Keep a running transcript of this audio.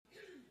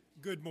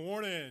Good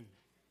morning.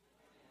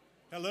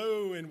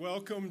 Hello and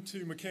welcome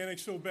to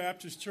Mechanicsville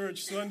Baptist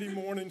Church Sunday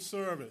morning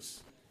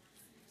service.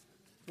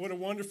 What a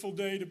wonderful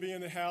day to be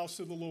in the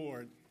house of the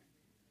Lord.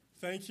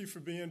 Thank you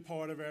for being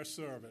part of our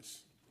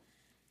service.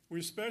 We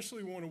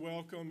especially want to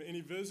welcome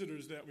any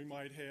visitors that we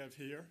might have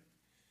here.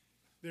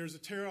 There's a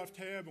tear-off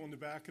tab on the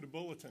back of the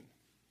bulletin.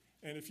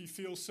 And if you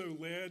feel so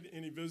led,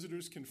 any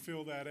visitors can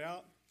fill that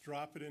out,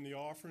 drop it in the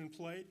offering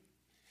plate,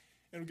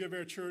 and give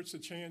our church a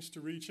chance to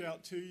reach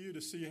out to you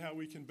to see how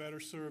we can better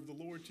serve the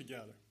Lord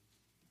together.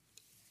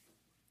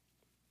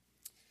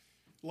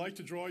 I'd like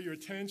to draw your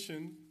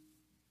attention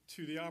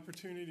to the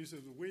opportunities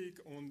of the week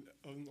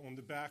on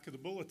the back of the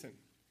bulletin.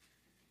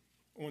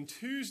 On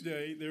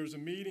Tuesday, there's a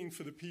meeting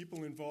for the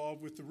people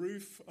involved with the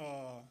roof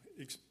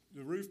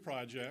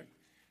project.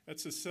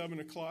 That's at 7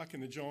 o'clock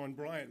in the John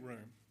Bryant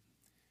room.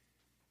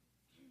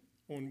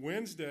 On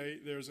Wednesday,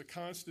 there's a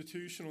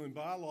constitutional and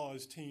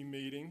bylaws team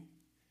meeting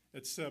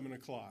at 7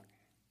 o'clock.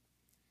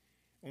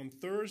 On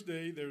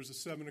Thursday, there's a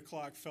 7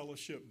 o'clock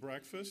fellowship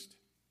breakfast.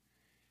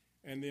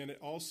 And then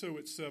also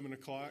at 7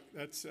 o'clock,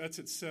 that's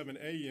at 7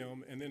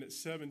 a.m., and then at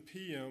 7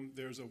 p.m.,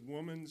 there's a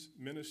women's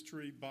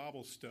ministry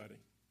Bible study.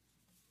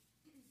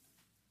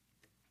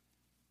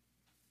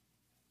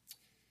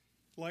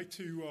 I'd like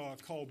to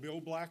call Bill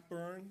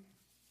Blackburn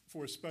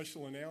for a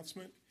special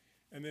announcement,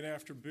 and then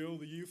after Bill,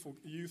 the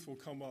youth will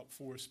come up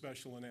for a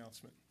special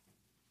announcement.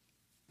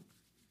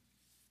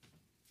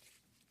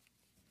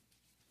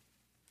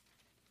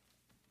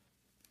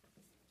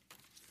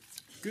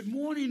 Good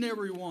morning,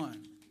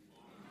 everyone.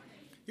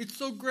 It's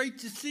so great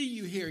to see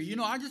you here. You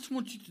know, I just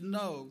want you to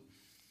know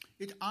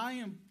I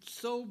am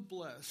so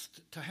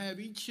blessed to have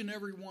each and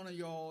every one of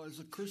y'all as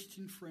a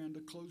Christian friend, a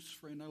close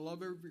friend. I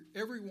love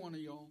every one of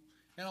y'all,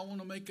 and I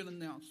want to make an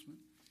announcement.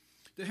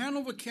 The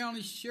Hanover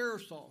County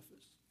Sheriff's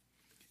Office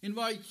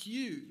invites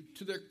you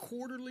to their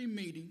quarterly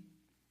meeting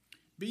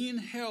being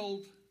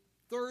held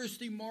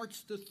Thursday,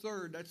 March the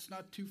 3rd. That's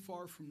not too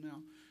far from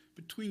now,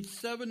 between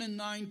 7 and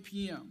 9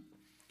 p.m.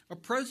 A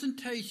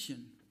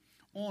presentation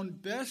on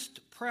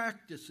best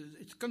practices.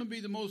 It's going to be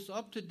the most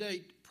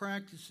up-to-date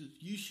practices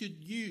you should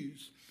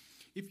use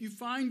if you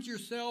find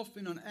yourself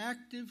in an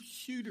active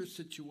shooter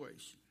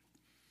situation.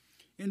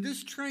 In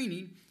this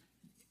training,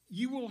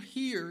 you will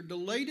hear the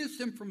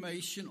latest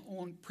information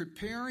on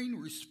preparing,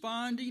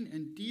 responding,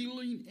 and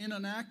dealing in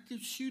an active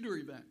shooter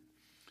event.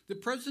 The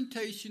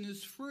presentation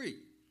is free.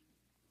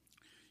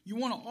 You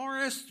want to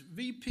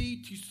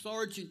RSVP to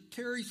Sergeant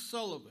Terry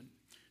Sullivan.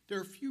 There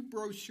are a few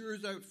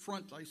brochures out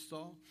front I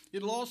saw.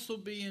 It'll also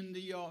be in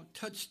the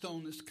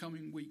Touchstone this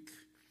coming week.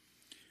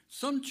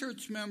 Some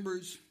church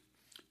members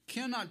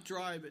cannot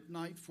drive at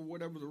night for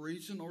whatever the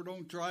reason, or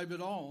don't drive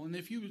at all. And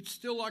if you would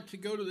still like to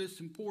go to this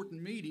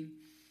important meeting,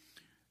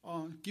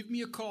 give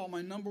me a call.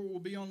 My number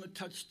will be on the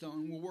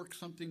Touchstone. We'll work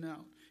something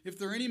out. If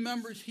there are any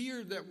members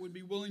here that would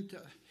be willing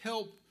to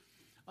help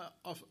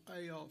a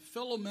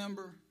fellow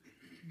member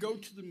go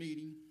to the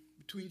meeting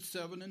between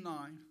 7 and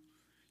 9,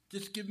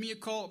 just give me a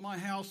call at my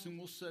house and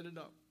we'll set it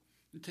up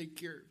and take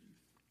care of you.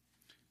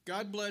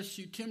 God bless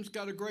you. Tim's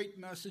got a great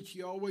message.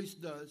 He always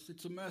does.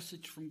 It's a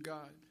message from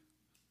God.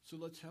 So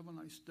let's have a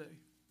nice day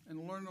and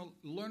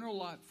learn a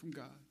lot from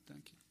God.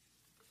 Thank you.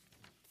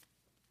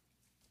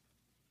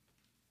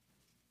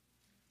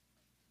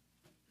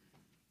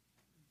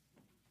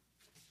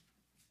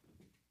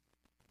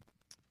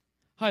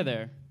 Hi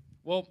there.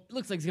 Well, it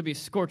looks like it's going to be a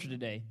scorcher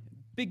today.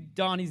 Big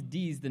Donnie's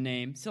D's the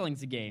name. Selling's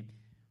the game.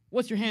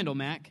 What's your handle,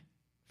 Mac?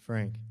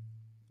 Frank.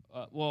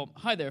 Well,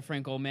 hi there,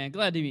 Frank, old man.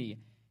 Glad to meet you.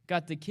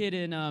 Got the kid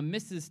and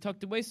Mrs.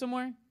 tucked away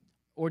somewhere?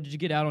 Or did you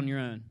get out on your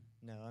own?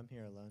 No, I'm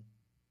here alone.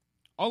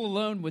 All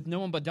alone with no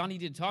one but Donnie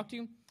to talk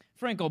to?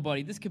 Frank, old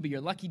buddy, this could be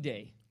your lucky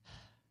day.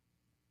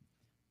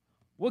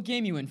 What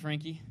game you in,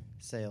 Frankie?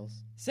 Sales.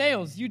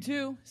 Sales, you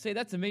too? Say,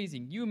 that's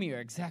amazing. You and me are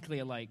exactly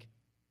alike.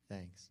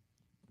 Thanks.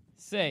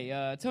 Say,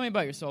 tell me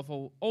about yourself.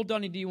 Old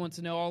Donnie D wants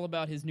to know all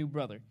about his new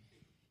brother.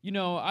 You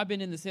know, I've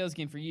been in the sales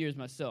game for years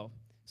myself.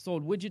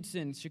 Sold widgets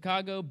in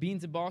Chicago,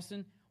 beans in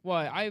Boston.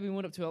 Why, I even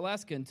went up to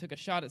Alaska and took a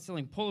shot at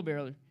selling polar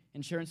bear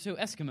insurance to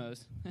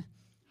Eskimos.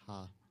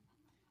 Ha.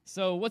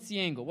 So what's the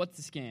angle? What's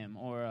the scam?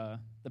 Or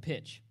the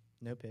pitch?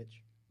 No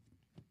pitch.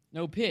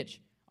 No pitch?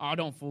 Oh,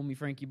 don't fool me,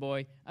 Frankie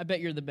boy. I bet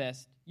you're the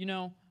best. You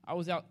know, I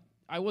was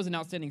an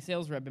outstanding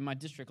sales rep in my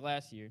district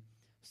last year.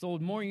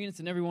 Sold more units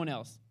than everyone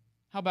else.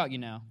 How about you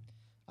now?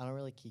 I don't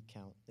really keep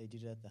count. They do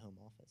that at the home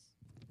office.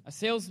 A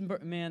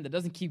salesman that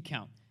doesn't keep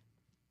count.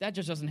 That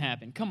just doesn't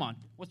happen. Come on.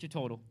 What's your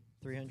total?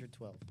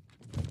 312.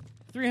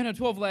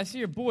 312 last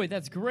year? Boy,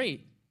 that's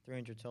great.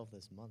 312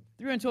 this month.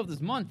 312 this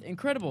month?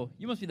 Incredible.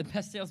 You must be the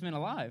best salesman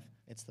alive.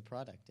 It's the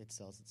product. It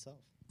sells itself.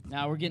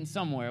 Now we're getting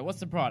somewhere. What's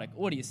the product?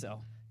 What do you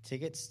sell?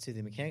 Tickets to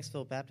the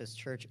Mechanicsville Baptist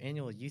Church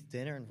annual youth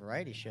dinner and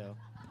variety show.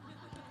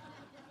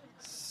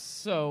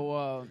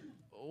 So,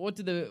 what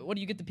do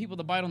you get the people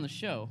to bite on the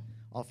show?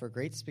 Offer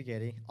great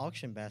spaghetti,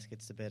 auction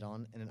baskets to bid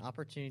on, and an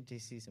opportunity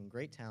to see some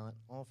great talent,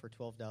 all for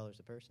 $12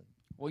 a person.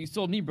 Well, you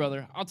sold me,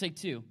 brother. I'll take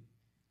 2.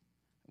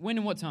 When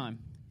and what time?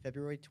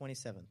 February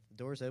 27th. The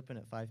doors open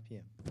at 5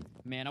 p.m.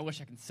 Man, I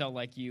wish I could sell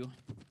like you.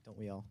 Don't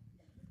we all?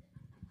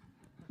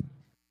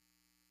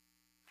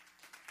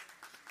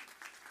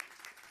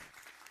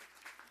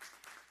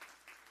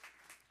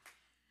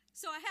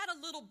 So I had a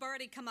little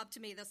birdie come up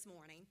to me this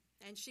morning,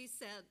 and she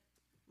said,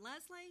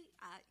 Leslie,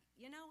 I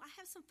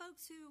have some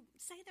folks who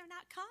say they're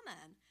not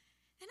coming.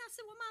 And I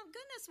said, well, my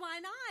goodness, why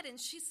not? And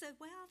she said,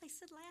 well, they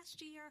said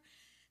last year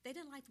they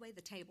didn't like the way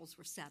the tables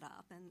were set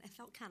up, and it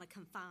felt kind of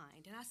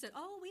confined. And I said,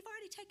 oh, we've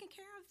already taken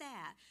care of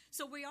that.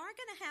 So we are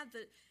going to have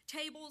the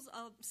tables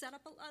set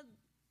up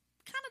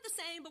kind of the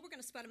same, but we're going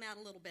to spread them out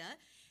a little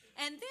bit.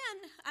 And then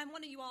I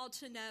wanted you all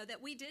to know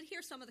that we did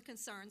hear some of the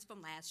concerns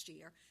from last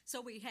year. So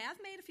we have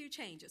made a few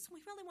changes. We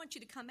really want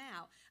you to come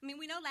out. I mean,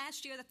 we know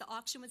last year that the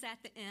auction was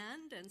at the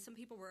end, and some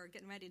people were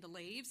getting ready to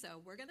leave.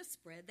 So we're going to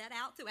spread that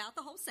out throughout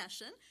the whole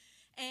session.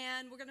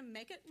 And we're going to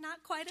make it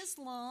not quite as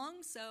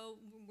long, so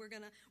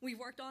we've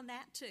worked on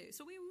that too.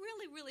 So we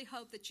really, really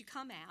hope that you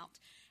come out.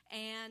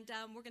 And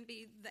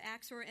the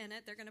acts who are in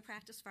it, they're going to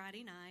practice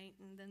Friday night,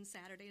 and then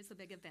Saturday is the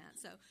big event.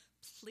 So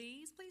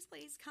please, please,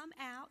 please come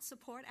out,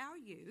 support our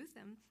youth,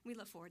 and we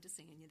look forward to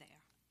seeing you there.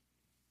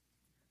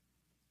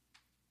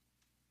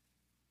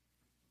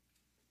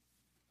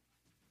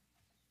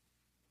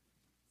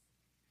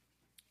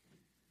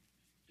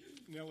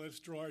 Now let's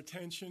draw our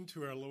attention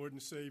to our Lord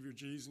and Savior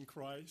Jesus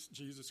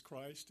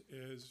Christ,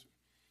 as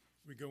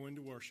we go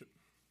into worship.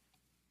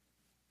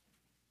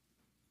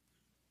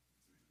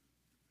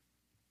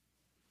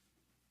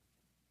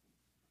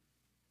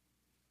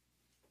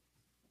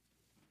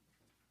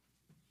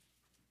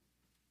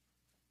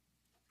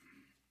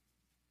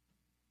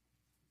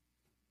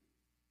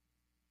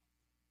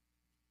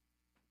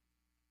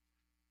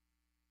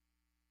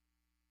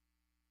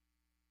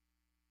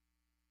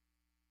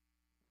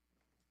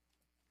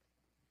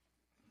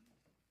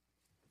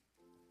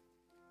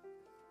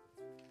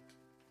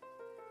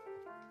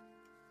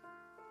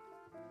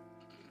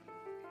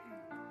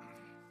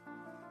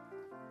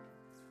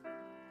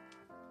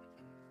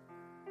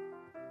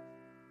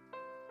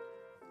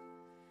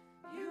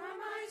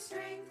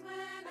 Strength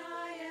when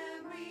I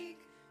am weak.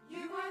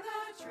 You are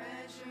the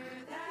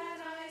treasure that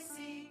I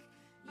seek.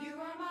 You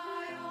are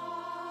my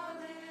all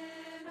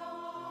in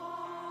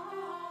all.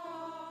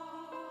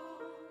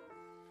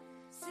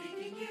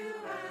 Seeking you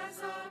as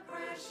a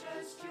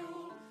precious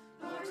jewel.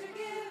 Lord, to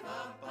give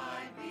up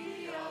I'd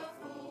be a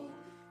fool.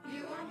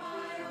 You are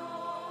my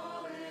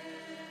all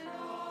in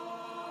all.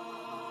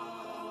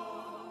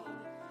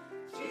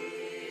 Jesus.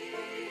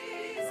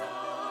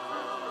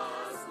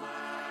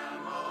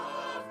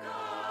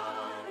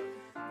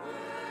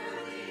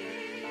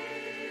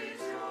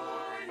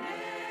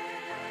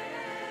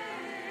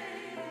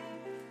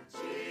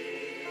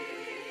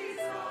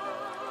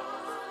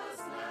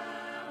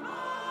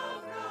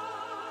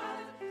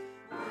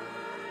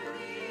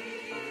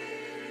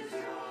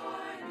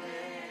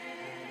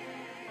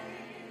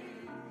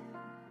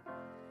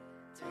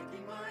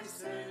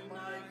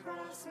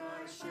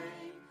 My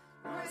shame,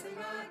 rising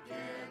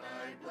again,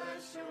 I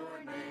bless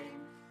your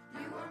name.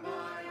 You are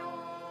my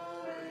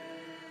all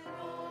in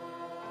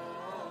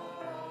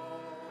all.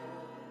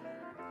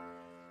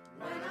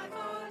 When I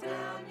fall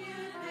down, you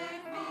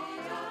pick me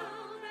up,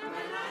 and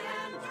when I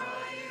am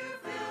dry, you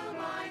fill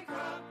my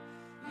cup.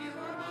 You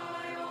are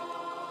my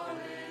all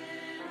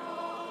in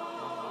all.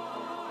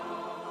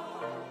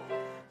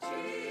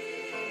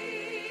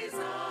 Jesus,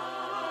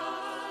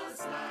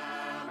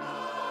 Lamb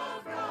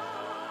of God.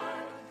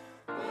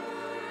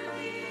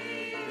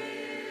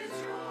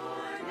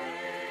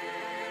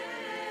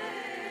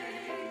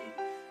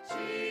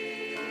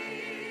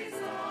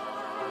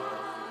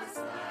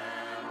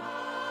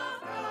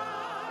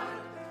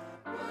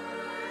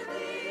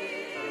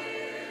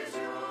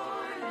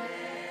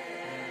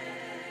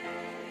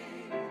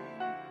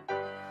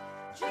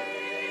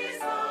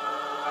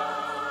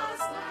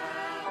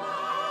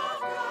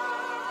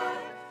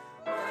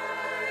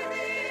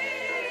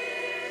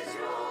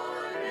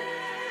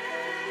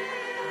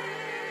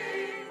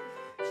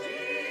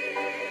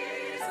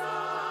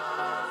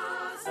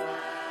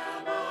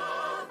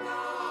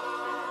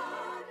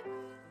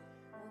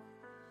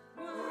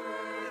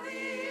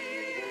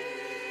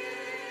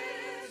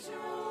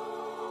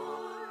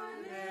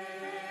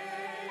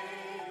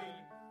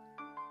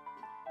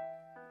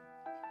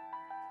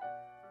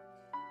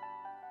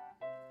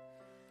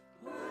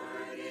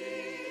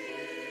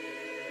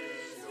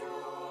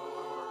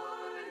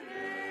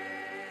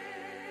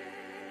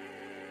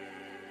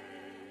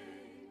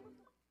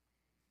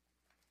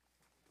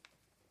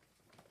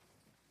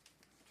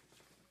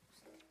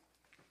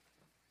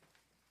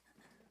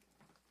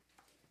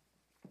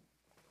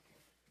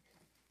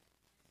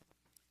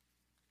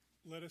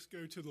 Let us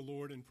go to the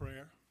Lord in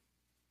prayer.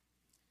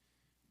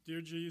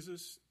 Dear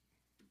Jesus,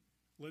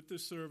 let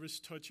this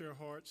service touch our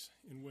hearts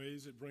in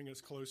ways that bring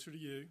us closer to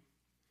you.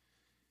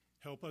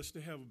 Help us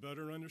to have a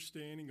better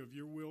understanding of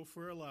your will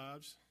for our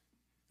lives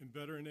and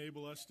better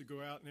enable us to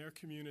go out in our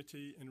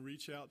community and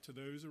reach out to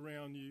those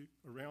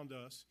around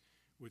us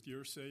with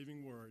your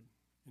saving word.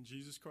 In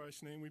Jesus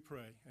Christ's name we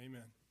pray.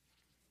 Amen.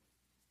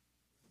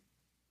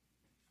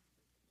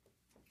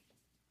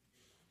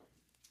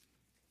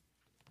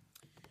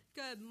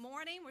 Good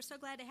morning. We're so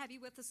glad to have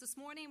you with us this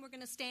morning. We're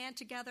going to stand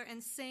together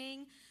and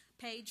sing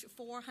page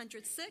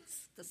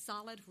 406, The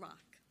Solid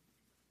Rock.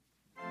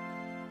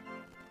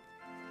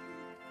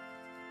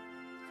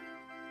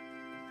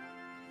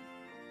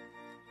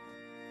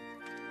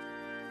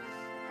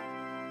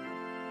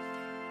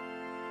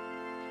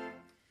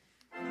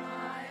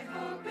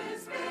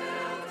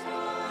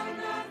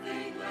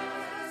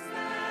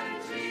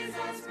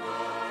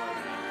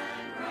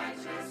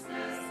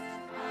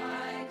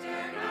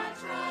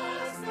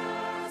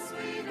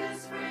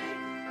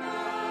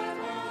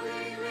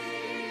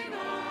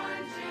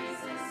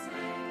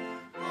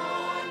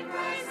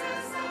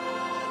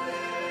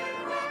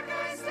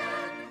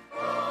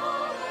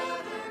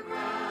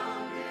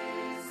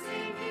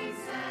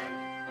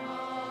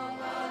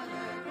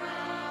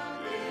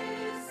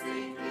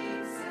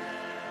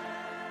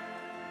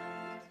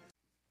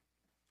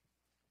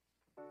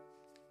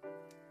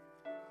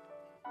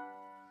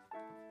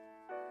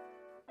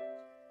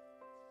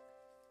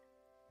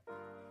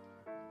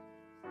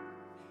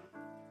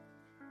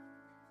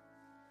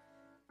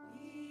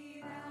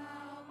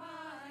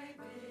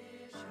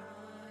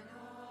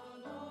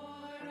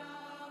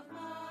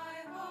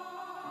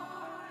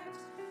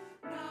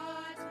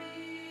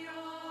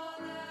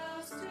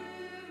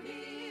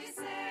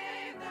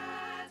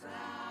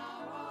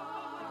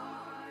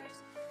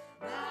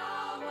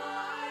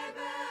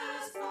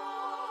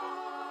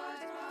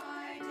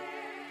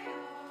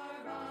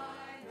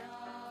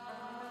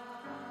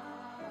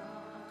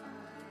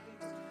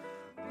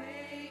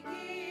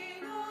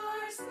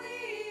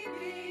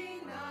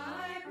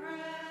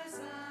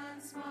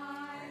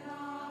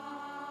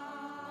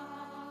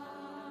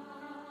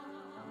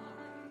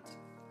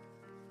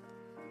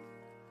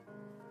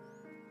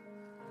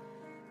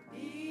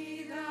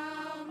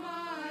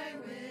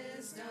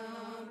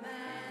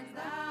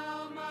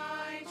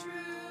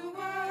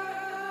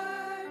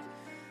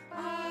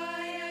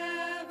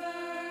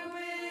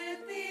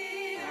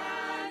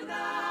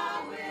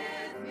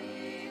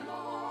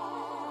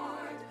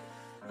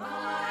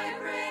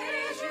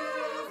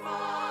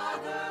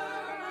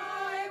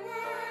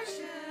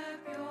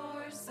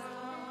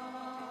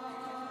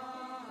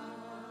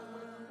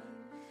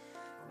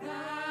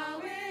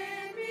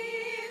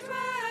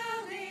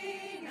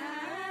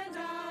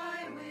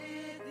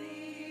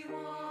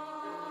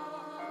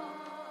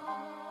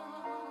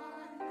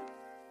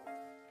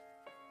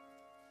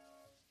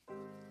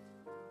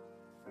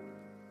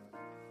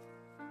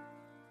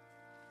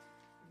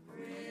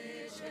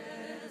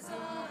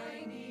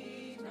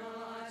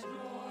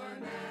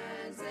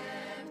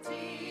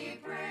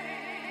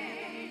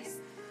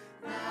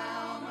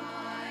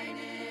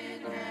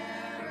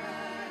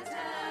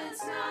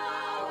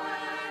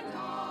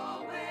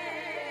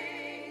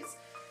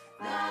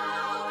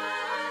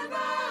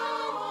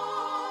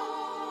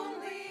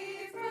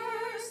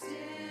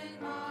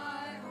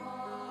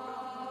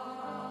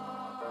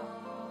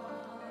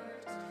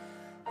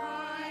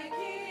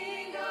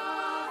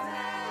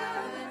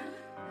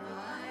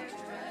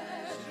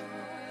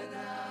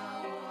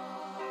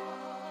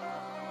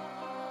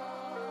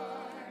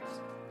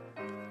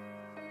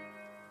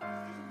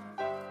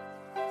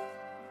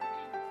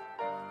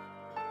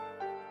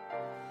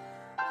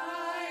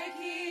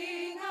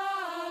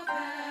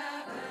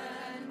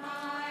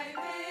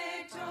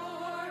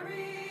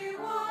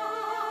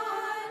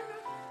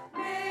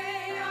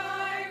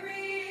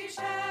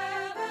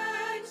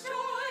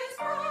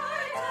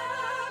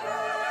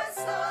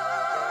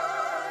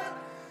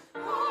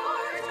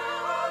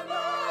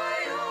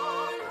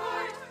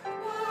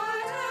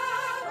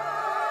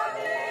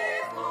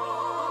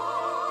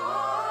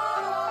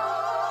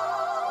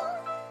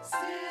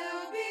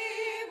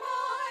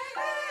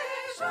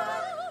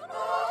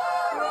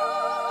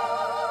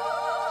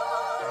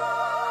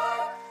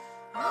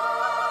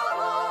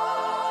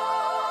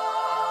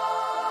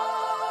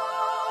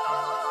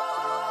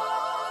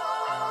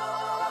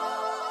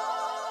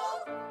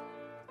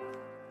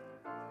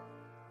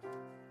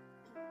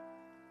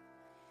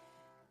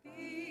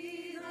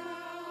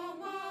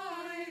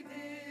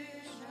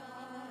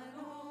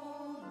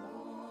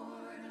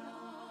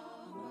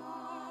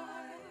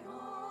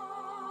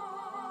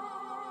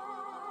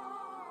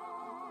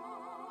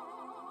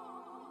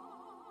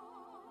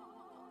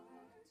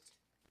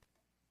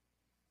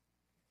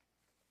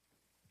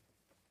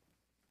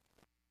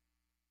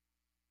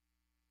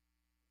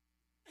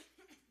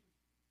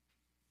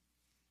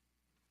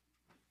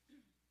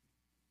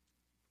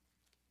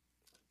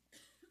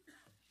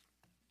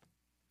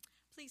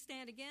 Please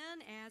stand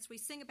again as we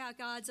sing about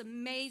God's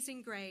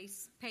amazing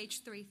grace,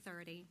 page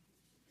 330.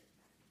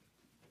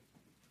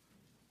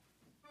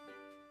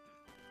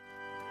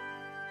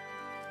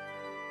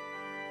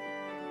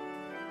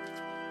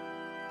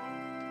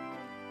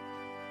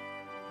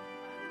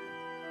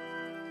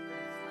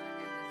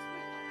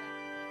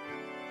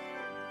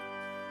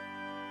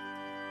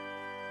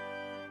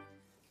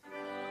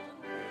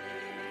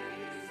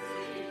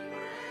 Amazing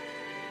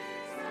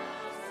grace,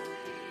 how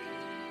sweet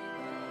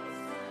the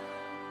sound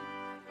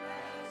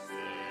that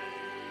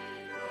saved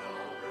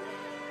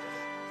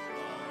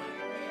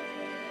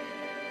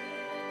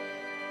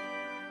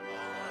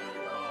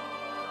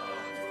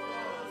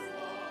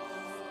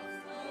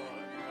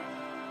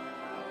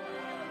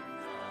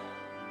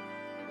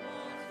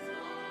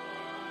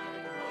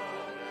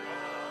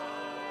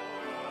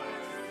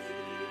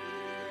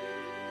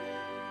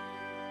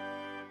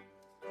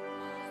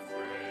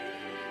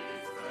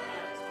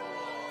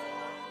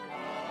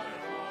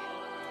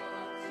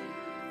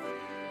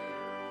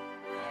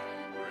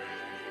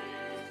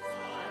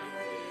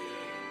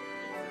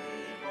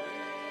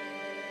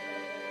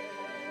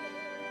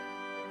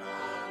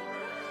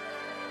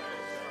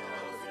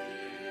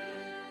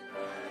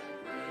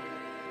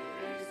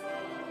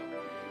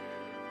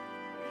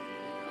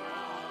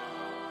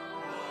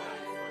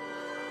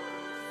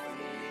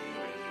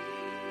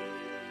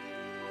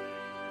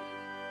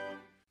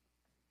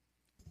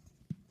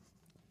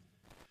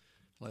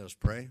Let us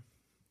pray.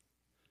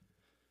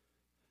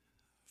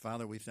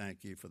 Father, we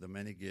thank you for the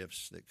many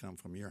gifts that come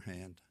from your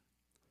hand,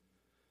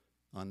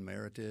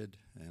 unmerited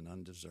and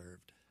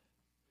undeserved.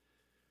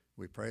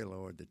 We pray,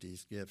 Lord, that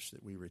these gifts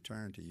that we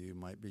return to you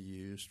might be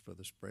used for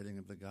the spreading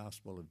of the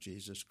gospel of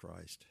Jesus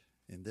Christ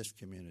in this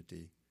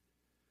community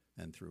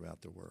and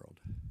throughout the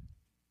world.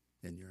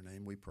 In your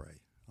name we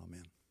pray.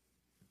 Amen.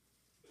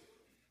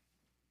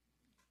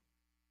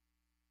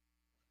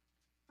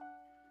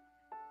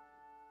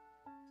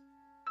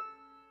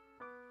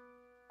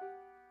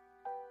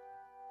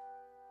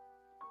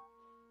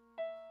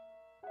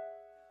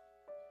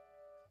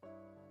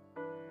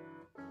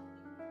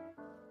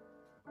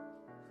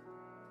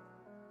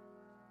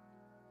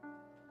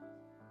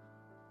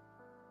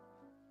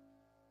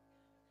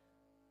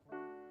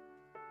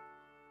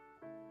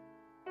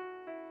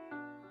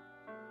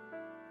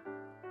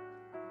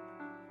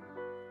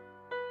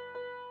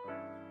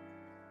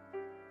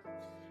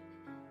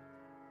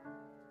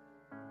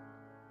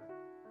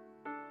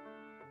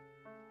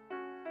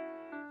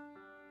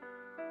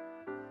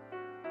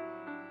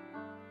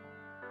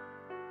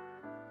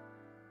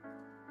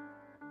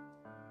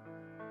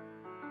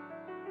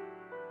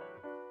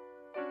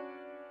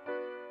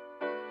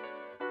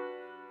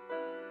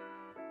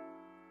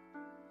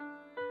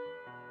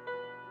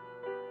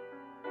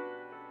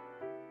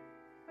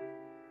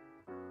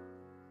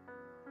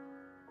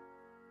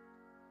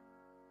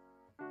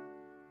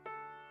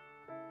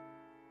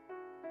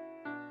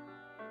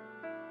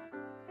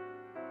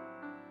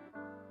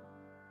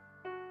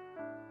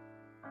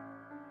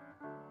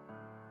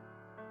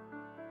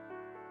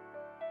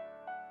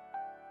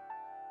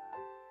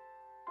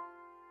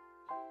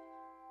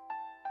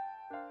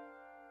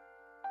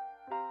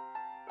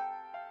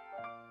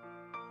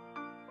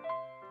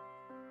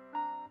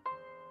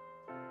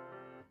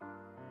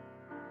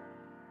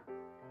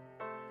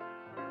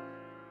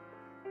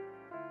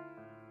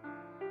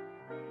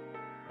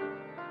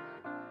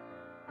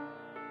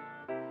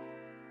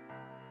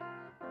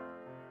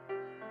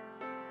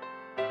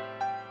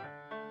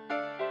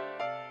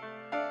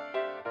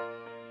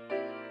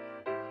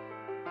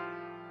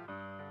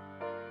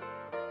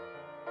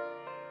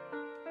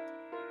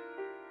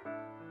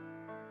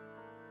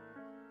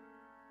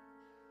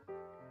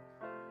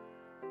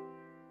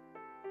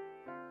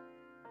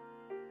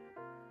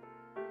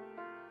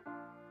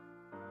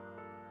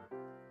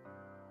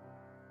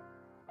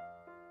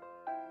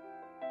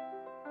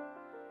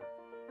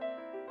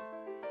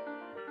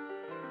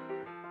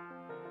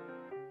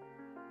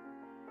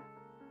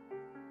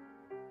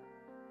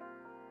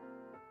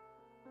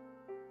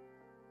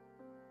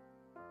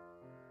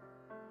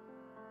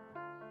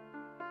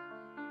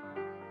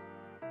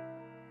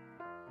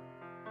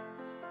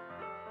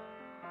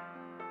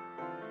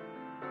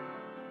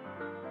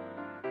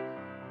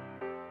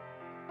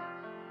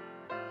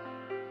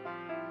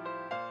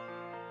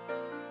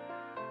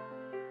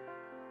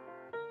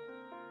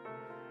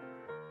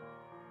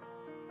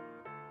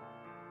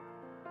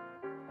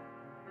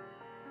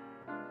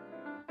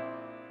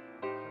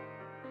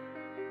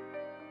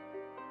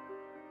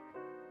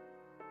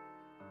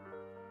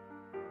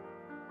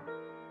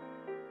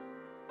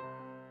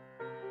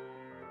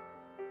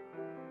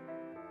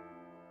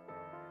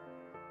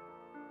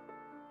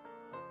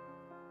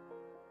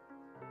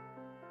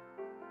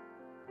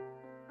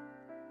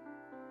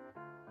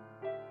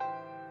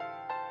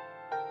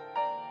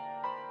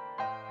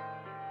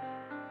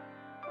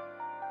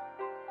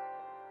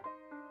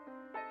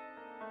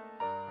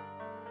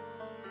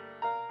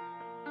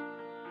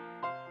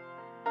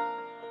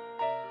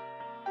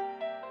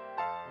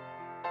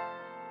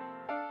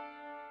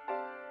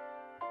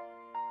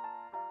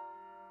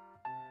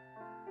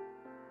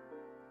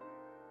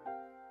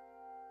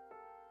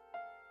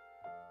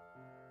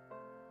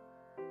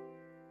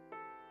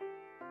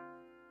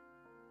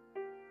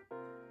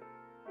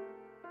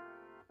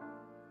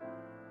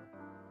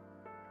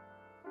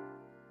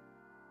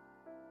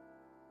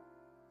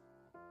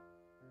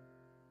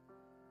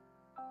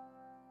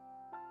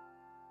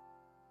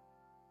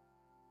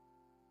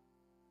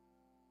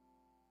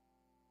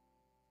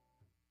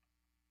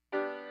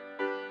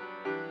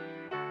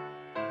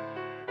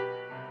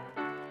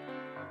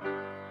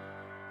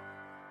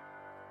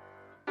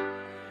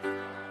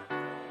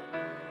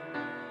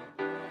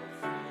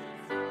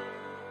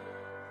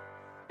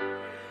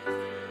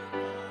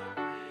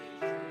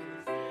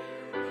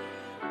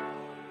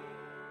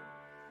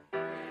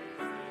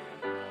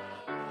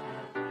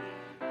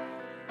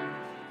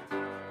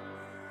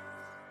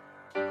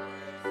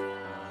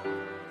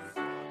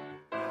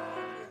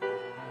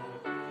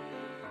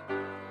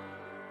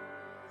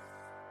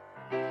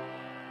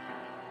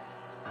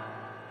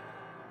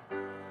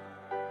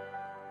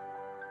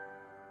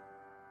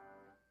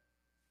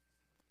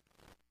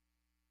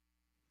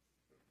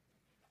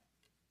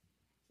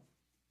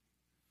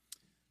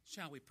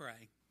 Shall we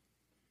pray?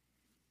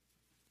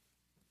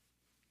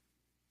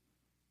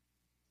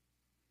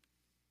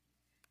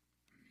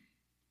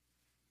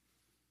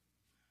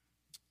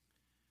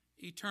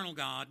 Eternal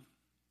God,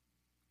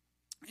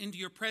 Into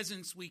your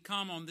presence we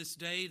come on this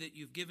day that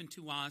you've given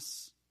to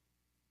us,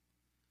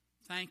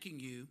 thanking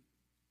you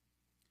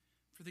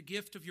for the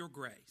gift of your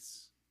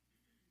grace,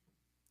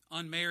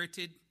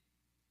 unmerited,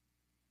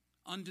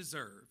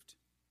 undeserved,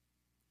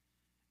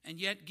 and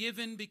yet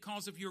given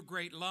because of your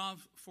great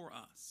love for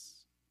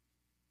us.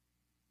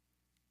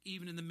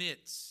 Even in the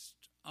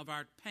midst of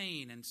our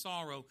pain and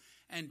sorrow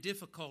and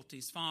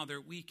difficulties, Father,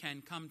 we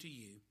can come to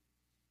you,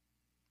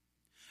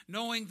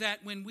 knowing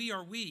that when we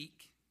are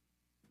weak,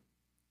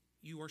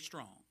 you are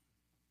strong.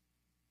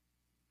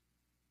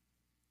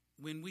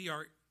 When we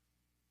are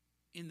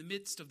in the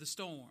midst of the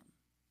storm,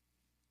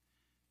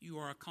 you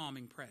are a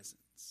calming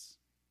presence.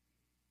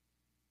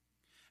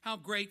 How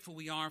grateful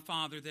we are,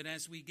 Father, that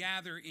as we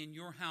gather in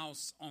your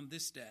house on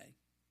this day,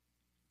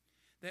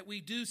 that we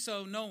do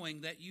so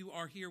knowing that you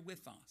are here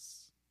with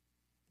us.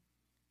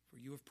 For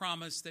you have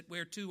promised that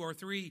where 2 or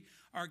 3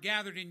 are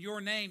gathered in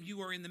your name,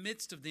 you are in the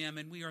midst of them,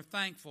 and we are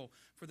thankful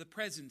for the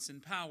presence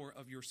and power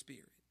of your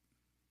Spirit.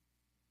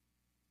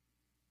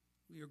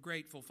 We are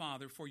grateful,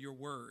 Father, for your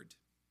word.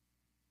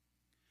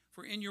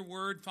 For in your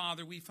word,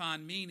 Father, we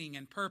find meaning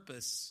and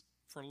purpose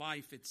for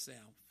life itself.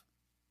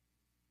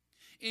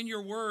 In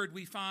your word,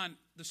 we find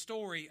the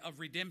story of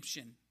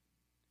redemption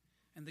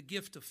and the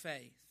gift of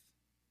faith.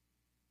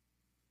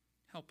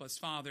 Help us,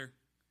 Father,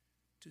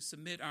 to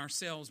submit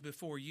ourselves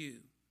before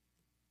you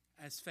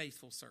as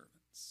faithful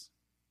servants.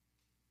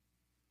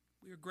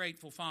 We are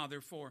grateful,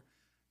 Father, for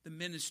the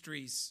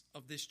ministries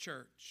of this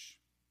church,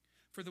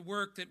 for the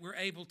work that we're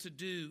able to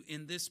do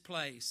in this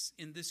place,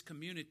 in this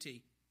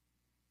community,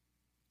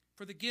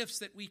 for the gifts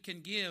that we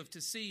can give to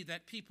see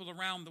that people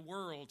around the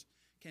world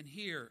can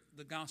hear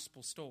the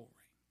gospel story.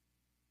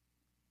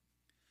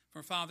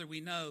 For, Father,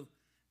 we know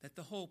that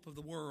the hope of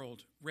the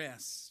world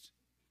rests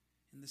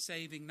in the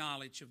saving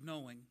knowledge of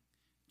knowing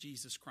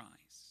Jesus Christ.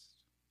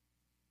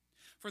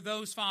 For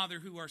those, Father,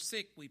 who are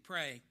sick, we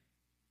pray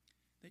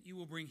that you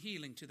will bring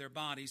healing to their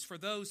bodies. For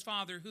those,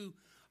 Father, who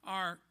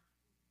are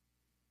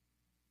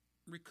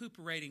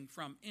recuperating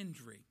from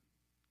injury,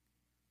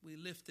 we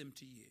lift them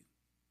to you.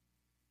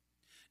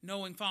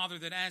 Knowing, Father,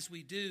 that as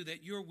we do,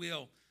 that your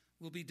will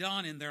be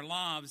done in their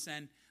lives.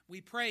 And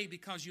we pray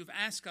because you've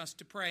asked us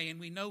to pray.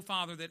 And we know,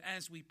 Father, that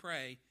as we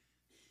pray,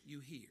 you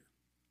hear.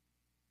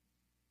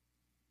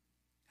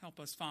 Help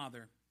us,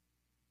 Father,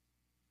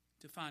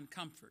 to find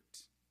comfort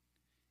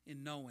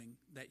in knowing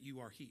that you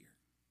are here.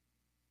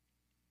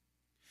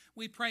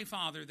 We pray,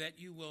 Father, that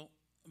you will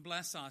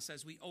bless us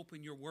as we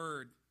open your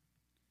word,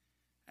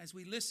 as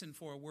we listen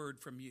for a word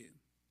from you,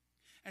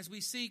 as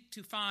we seek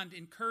to find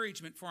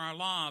encouragement for our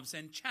lives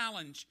and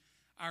challenge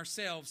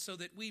ourselves so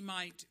that we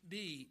might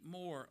be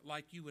more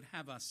like you would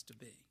have us to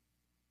be.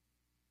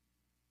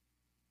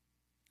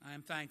 I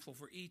am thankful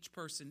for each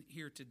person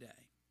here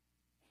today.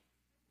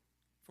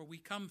 For we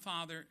come,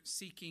 Father,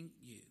 seeking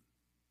you,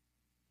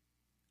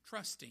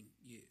 trusting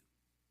you,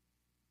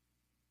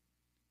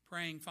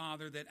 praying,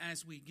 Father, that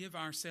as we give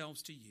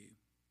ourselves to you,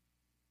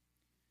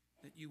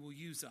 that you will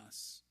use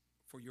us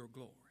for your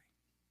glory.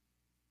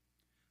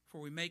 For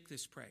we make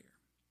this prayer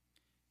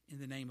in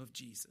the name of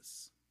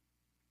Jesus.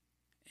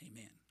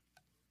 Amen.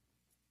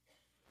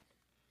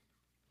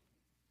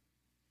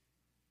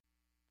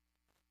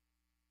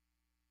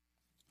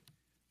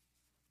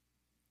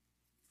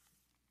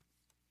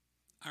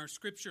 Our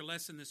scripture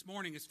lesson this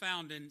morning is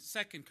found in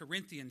 2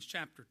 Corinthians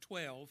chapter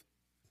 12,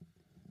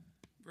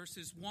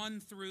 verses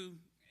 1 through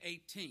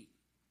 18.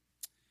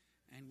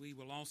 And we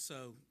will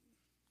also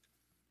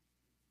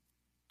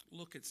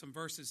look at some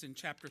verses in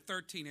chapter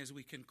 13 as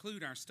we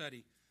conclude our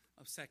study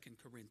of 2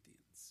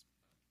 Corinthians.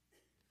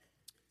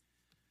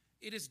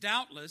 It is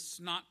doubtless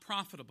not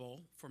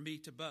profitable for me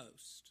to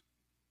boast.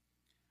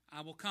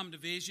 I will come to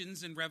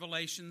visions and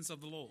revelations of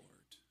the Lord.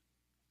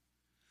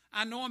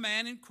 I know a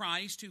man in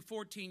Christ who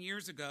 14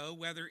 years ago,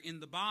 whether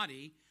in the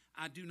body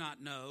I do not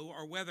know,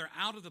 or whether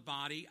out of the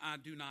body I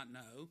do not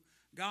know,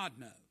 God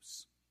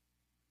knows.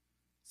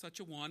 Such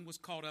a one was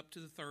caught up to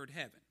the third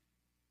heaven.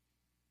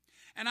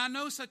 And I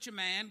know such a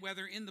man,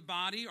 whether in the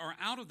body or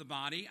out of the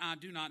body I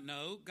do not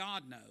know,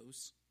 God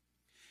knows,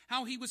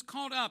 how he was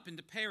caught up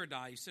into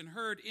paradise and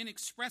heard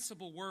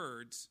inexpressible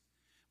words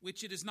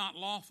which it is not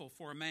lawful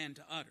for a man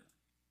to utter.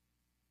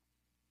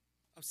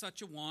 Of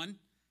such a one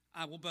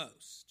I will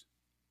boast.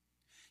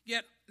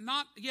 Yet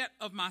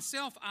of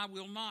myself I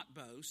will not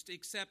boast,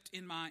 except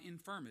in my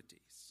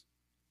infirmities.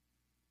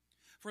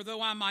 For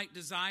though I might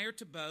desire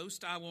to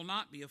boast, I will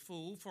not be a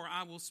fool, for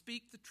I will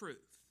speak the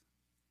truth.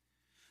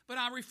 But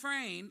I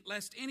refrain,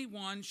 lest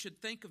anyone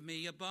should think of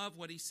me above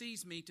what he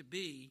sees me to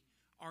be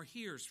or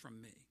hears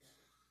from me,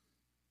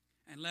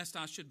 and lest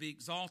I should be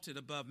exalted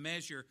above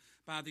measure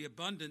by the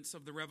abundance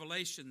of the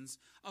revelations.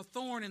 A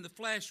thorn in the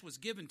flesh was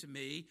given to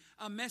me,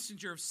 a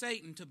messenger of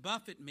Satan to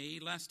buffet me,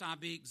 lest I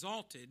be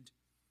exalted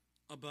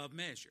above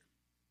measure.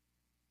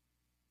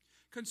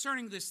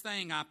 Concerning this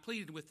thing, I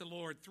pleaded with the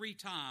Lord 3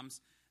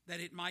 times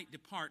that it might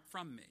depart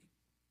from me.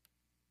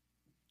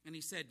 And he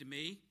said to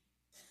me,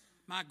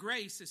 my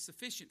grace is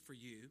sufficient for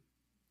you,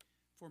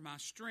 for my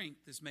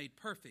strength is made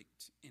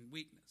perfect in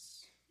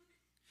weakness.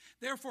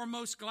 Therefore,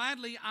 most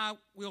gladly I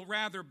will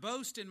rather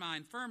boast in my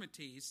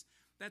infirmities,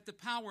 that the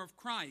power of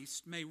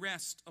Christ may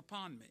rest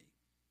upon me.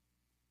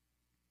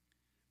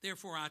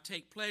 Therefore, I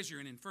take pleasure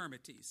in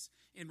infirmities,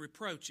 in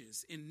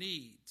reproaches, in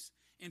needs,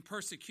 in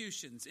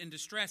persecutions, in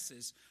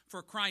distresses,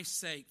 for Christ's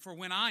sake. For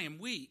when I am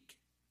weak,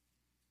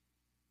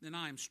 then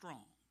I am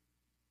strong.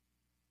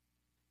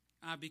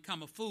 I have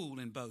become a fool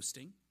in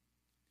boasting.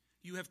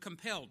 You have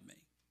compelled me.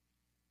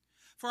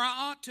 For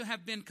I ought to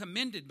have been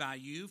commended by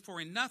you,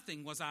 for in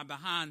nothing was I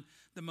behind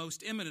the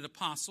most eminent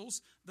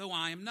apostles, though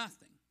I am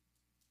nothing.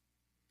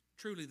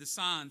 Truly the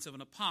signs of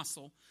an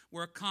apostle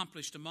were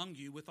accomplished among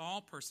you with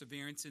all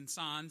perseverance in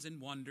signs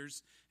and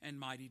wonders and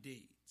mighty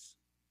deeds.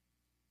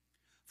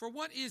 For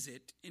what is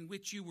it in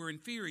which you were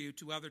inferior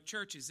to other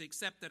churches,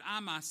 except that I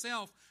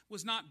myself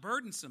was not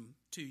burdensome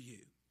to you?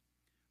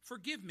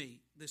 Forgive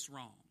me this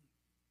wrong.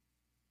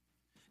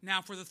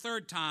 Now for the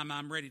third time I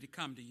am ready to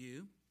come to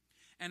you,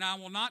 and I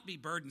will not be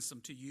burdensome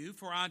to you,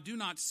 for I do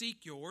not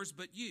seek yours,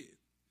 but you.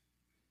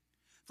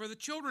 For the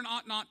children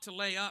ought not to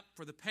lay up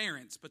for the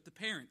parents, but the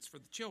parents for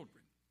the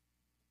children.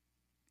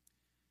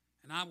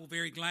 And I will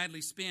very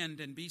gladly spend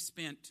and be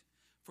spent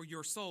for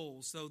your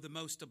souls, though the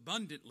most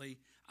abundantly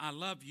I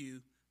love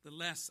you, the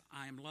less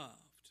I am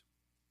loved.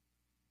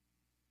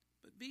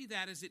 But be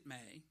that as it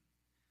may,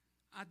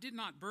 I did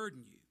not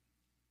burden you.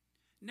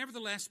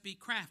 Nevertheless, be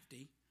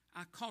crafty.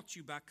 I caught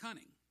you by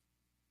cunning.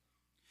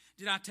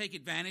 Did I take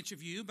advantage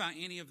of you by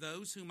any of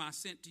those whom I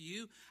sent to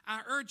you?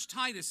 I urged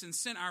Titus and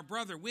sent our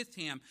brother with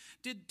him.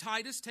 Did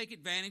Titus take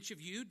advantage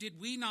of you?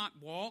 Did we not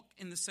walk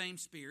in the same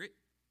spirit?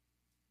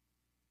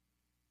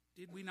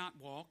 Did we not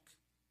walk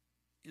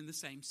in the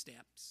same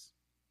steps?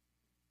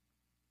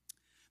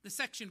 The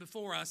section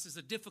before us is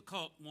a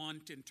difficult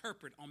one to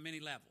interpret on many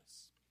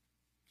levels.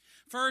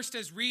 First,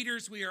 as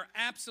readers, we are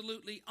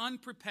absolutely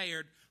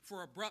unprepared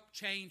for abrupt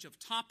change of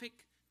topic,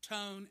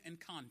 tone,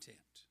 and content.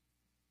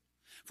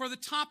 For the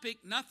topic,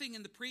 nothing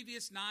in the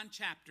previous 9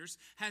 chapters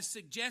has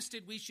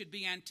suggested we should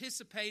be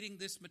anticipating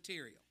this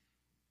material.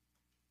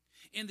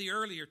 In the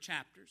earlier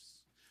chapters,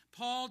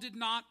 Paul did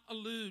not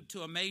allude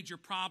to a major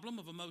problem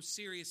of a most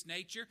serious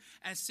nature,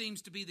 as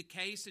seems to be the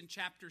case in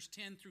chapters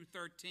 10 through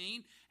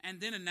 13,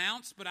 and then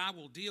announced, but I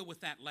will deal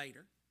with that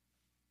later.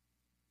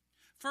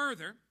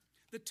 Further,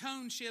 the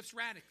tone shifts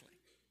radically.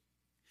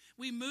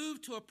 We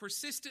move to a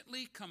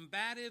persistently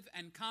combative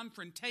and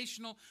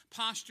confrontational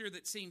posture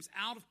that seems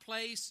out of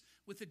place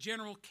with the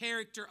general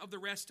character of the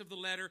rest of the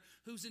letter,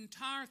 whose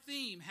entire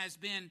theme has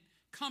been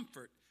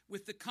comfort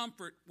with the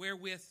comfort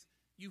wherewith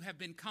you have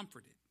been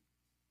comforted.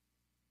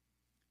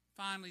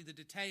 Finally, the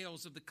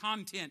details of the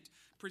content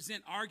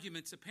present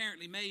arguments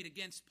apparently made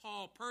against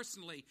Paul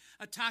personally,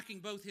 attacking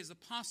both his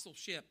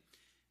apostleship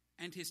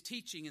and his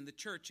teaching in the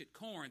church at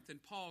Corinth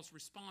and Paul's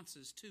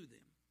responses to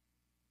them,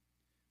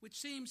 which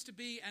seems to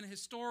be an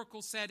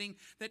historical setting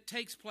that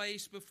takes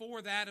place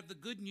before that of the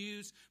good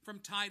news from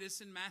Titus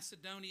in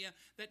Macedonia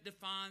that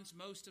defines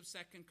most of 2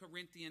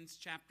 Corinthians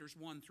chapters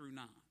 1 through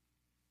 9.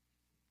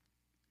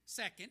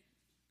 Second,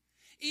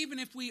 even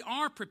if we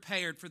are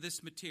prepared for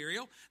this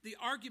material, the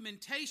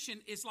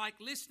argumentation is like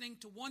listening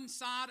to one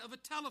side of a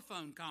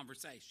telephone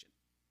conversation.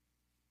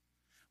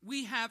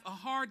 We have a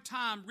hard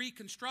time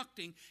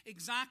reconstructing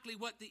exactly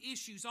what the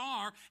issues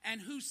are and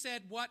who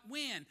said what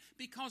when,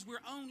 because we're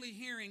only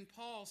hearing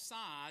Paul's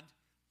side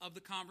of the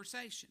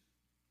conversation.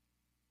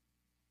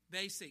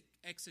 Basic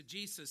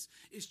exegesis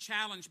is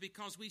challenged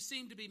because we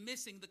seem to be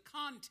missing the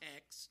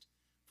context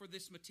for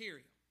this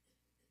material.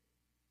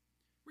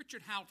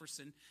 Richard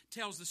Halverson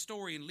tells the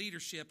story in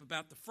Leadership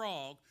about the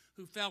frog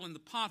who fell in the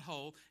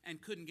pothole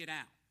and couldn't get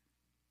out.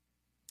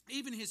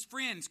 Even his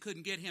friends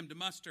couldn't get him to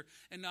muster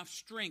enough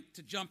strength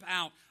to jump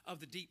out of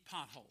the deep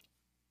pothole.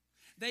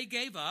 They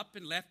gave up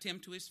and left him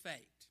to his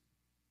fate.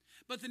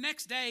 But the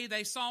next day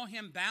they saw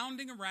him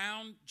bounding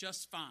around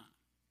just fine.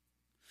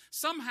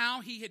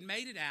 Somehow he had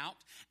made it out,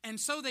 and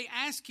so they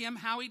asked him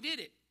how he did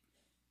it.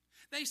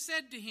 They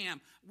said to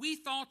him, "We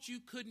thought you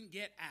couldn't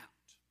get out."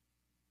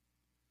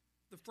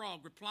 The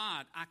frog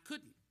replied, "I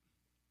couldn't,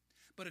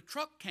 but a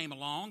truck came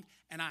along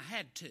and I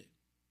had to."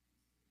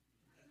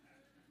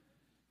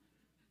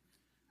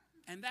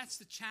 And that's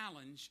the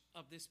challenge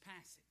of this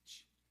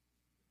passage.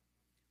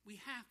 We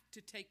have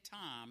to take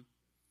time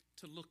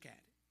to look at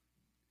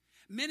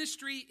it.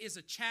 Ministry is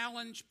a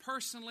challenge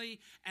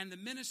personally, and the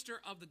minister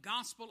of the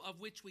gospel, of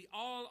which we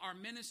all are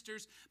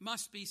ministers,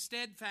 must be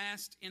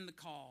steadfast in the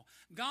call.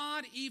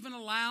 God even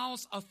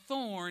allows a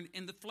thorn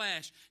in the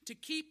flesh to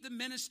keep the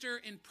minister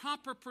in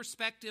proper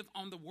perspective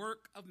on the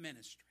work of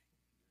ministry.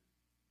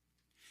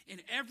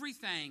 In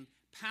everything,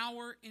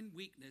 power and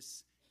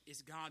weakness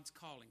is God's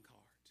calling card.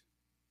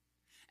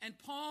 And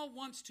Paul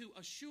wants to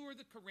assure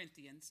the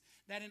Corinthians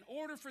that in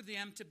order for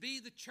them to be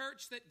the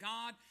church that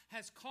God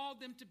has called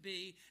them to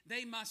be,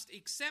 they must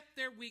accept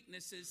their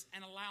weaknesses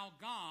and allow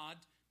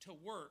God to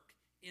work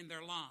in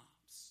their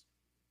lives.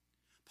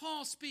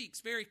 Paul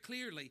speaks very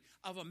clearly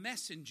of a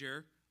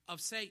messenger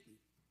of Satan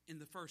in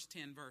the first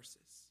 10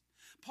 verses.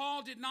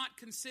 Paul did not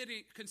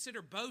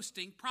consider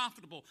boasting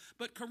profitable,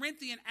 but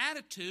Corinthian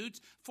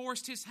attitudes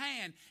forced his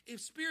hand.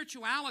 If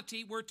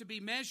spirituality were to be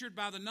measured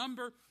by the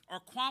number or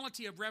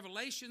quality of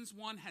revelations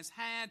one has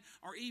had,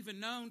 or even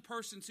known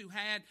persons who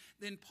had,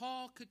 then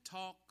Paul could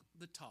talk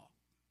the talk.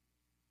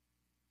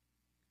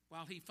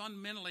 While he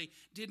fundamentally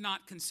did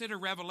not consider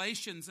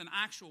revelations an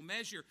actual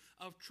measure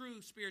of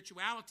true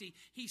spirituality,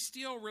 he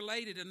still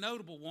related a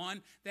notable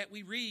one that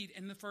we read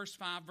in the first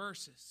 5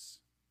 verses.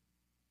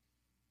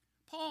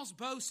 Paul's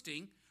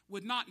boasting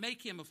would not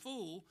make him a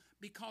fool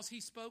because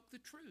he spoke the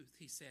truth,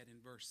 he said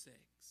in verse 6.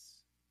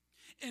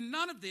 In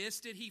none of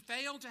this did he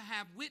fail to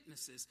have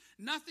witnesses.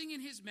 Nothing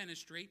in his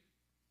ministry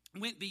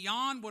went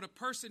beyond what a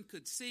person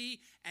could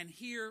see and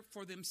hear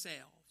for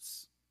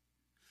themselves.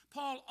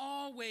 Paul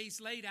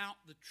always laid out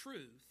the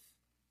truth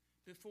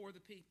before the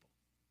people.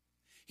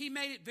 He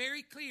made it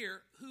very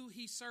clear who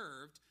he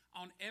served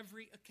on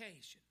every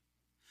occasion.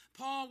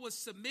 Paul was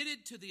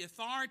submitted to the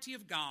authority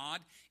of God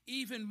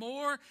even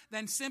more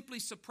than simply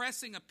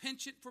suppressing a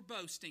penchant for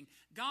boasting.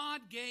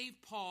 God gave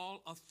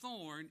Paul a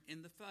thorn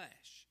in the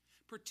flesh,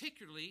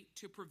 particularly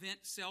to prevent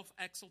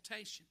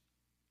self-exaltation.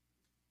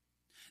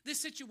 This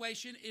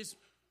situation is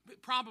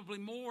probably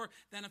more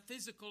than a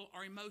physical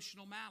or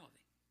emotional malady.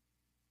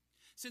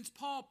 Since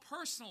Paul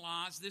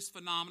personalized this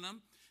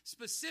phenomenon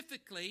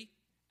specifically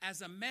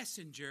as a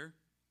messenger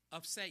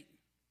of Satan.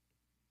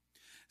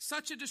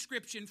 Such a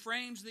description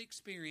frames the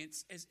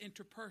experience as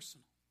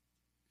interpersonal.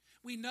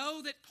 We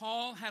know that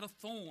Paul had a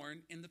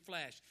thorn in the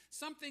flesh,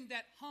 something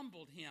that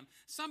humbled him,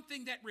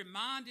 something that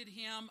reminded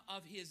him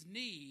of his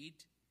need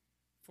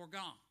for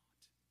God.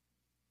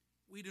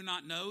 We do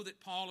know that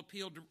Paul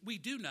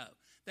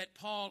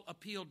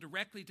appealed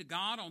directly to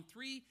God on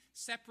 3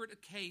 separate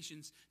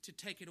occasions to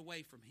take it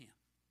away from him.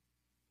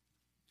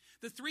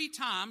 The 3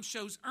 times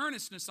shows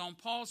earnestness on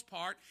Paul's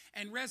part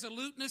and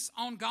resoluteness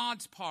on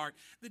God's part.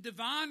 The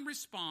divine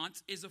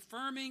response is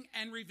affirming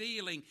and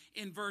revealing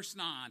in verse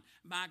 9.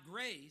 My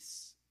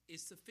grace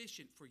is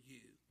sufficient for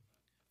you,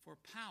 for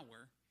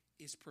power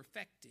is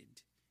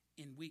perfected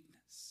in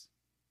weakness.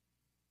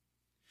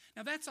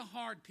 Now that's a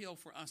hard pill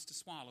for us to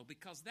swallow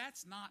because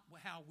that's not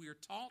how we're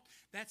taught.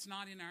 That's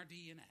not in our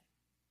DNA.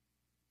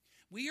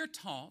 We are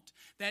taught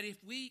that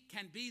if we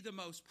can be the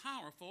most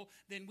powerful,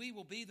 then we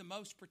will be the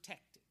most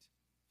protected.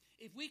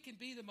 If we can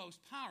be the most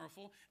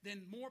powerful,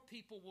 then more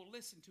people will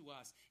listen to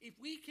us. If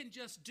we can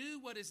just do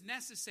what is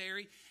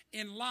necessary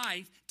in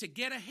life to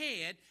get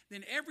ahead,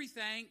 then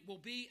everything will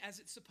be as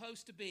it's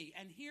supposed to be.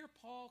 And here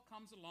Paul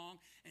comes along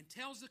and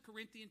tells the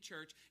Corinthian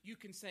church, you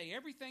can say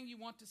everything you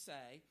want to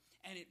say,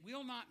 and it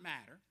will not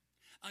matter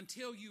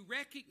until you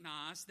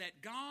recognize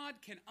that God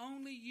can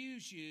only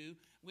use you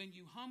when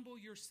you humble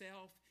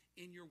yourself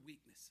in your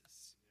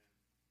weaknesses.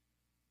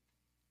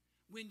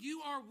 When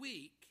you are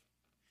weak,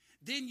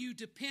 then you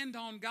depend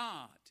on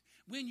God.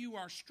 When you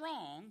are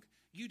strong,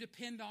 you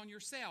depend on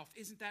yourself.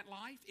 Isn't that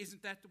life?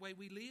 Isn't that the way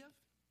we live?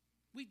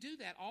 We do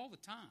that all the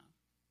time.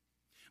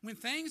 When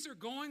things are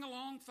going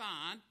along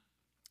fine,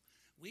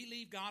 we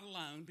leave God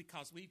alone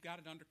because we've got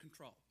it under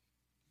control.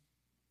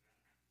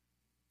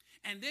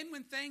 And then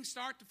when things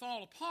start to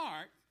fall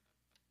apart,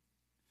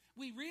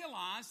 we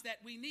realize that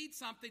we need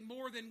something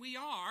more than we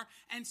are,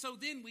 and so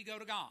then we go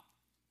to God.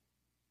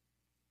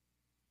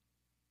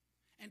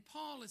 And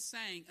Paul is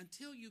saying,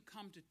 until you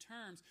come to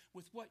terms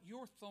with what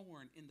your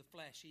thorn in the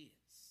flesh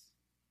is,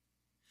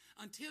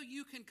 until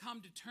you can come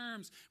to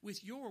terms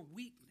with your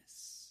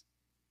weakness,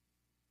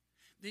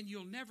 then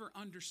you'll never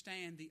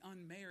understand the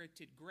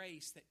unmerited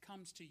grace that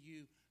comes to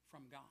you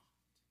from God.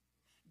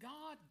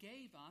 God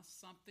gave us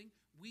something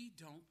we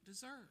don't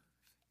deserve.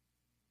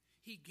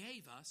 He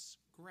gave us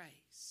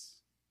grace.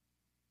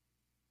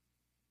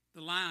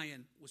 The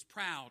lion was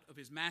proud of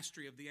his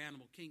mastery of the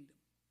animal kingdom.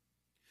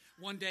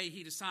 One day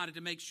he decided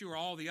to make sure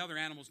all the other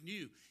animals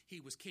knew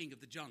he was king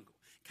of the jungle,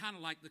 kind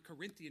of like the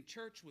Corinthian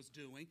church was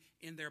doing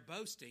in their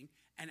boasting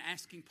and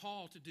asking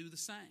Paul to do the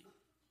same.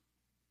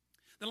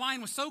 The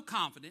lion was so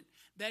confident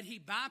that he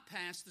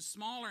bypassed the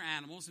smaller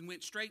animals and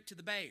went straight to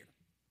the bear.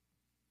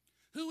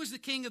 Who is the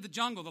king of the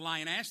jungle, the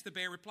lion asked. The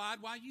bear replied,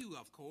 why, you,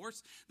 of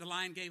course. The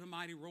lion gave a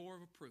mighty roar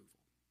of approval.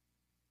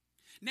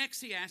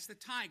 Next, he asked the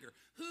tiger,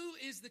 who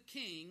is the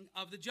king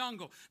of the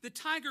jungle? The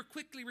tiger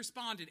quickly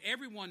responded,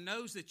 everyone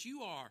knows that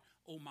you are,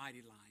 O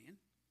mighty lion.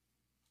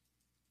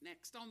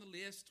 Next on the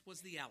list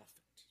was the elephant.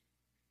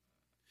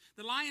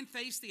 The lion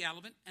faced the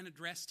elephant and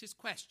addressed his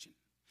question,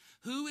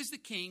 who is the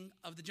king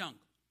of the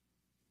jungle?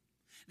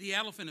 The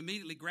elephant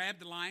immediately grabbed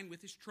the lion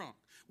with his trunk,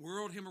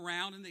 whirled him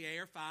around in the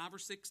air 5 or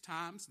 6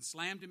 times, and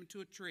slammed him into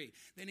a tree.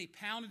 Then he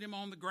pounded him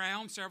on the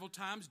ground several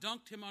times,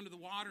 dunked him under the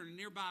water in a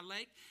nearby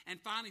lake,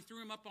 and finally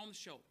threw him up on the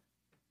shoulder.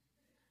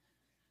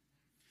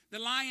 The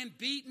lion,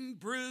 beaten,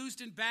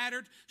 bruised, and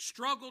battered,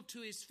 struggled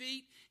to his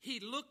feet. He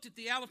looked at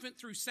the elephant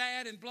through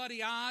sad and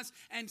bloody eyes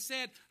and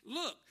said,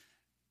 look,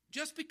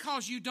 just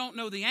because you don't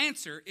know the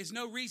answer is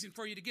no reason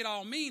for you to get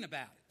all mean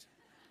about it.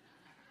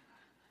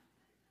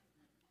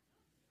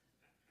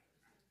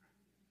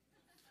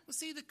 Well,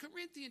 see, the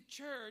Corinthian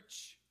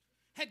church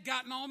had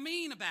gotten all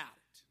mean about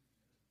it.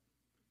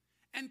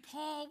 And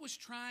Paul was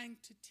trying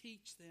to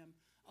teach them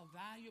a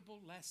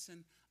valuable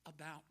lesson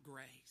about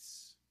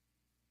grace.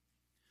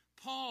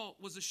 Paul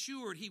was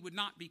assured he would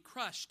not be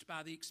crushed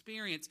by the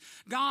experience.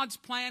 God's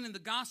plan in the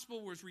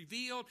gospel was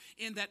revealed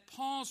in that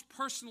Paul's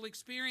personal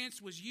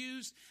experience was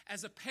used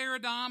as a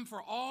paradigm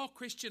for all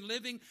Christian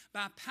living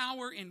by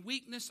power in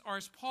weakness, or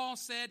as Paul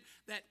said,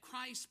 that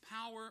Christ's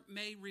power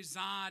may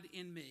reside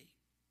in me.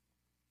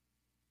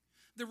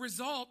 The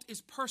result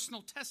is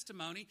personal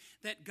testimony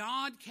that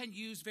God can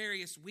use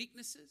various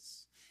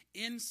weaknesses,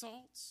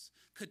 insults,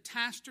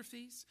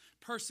 catastrophes,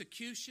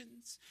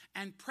 persecutions,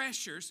 and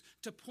pressures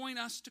to point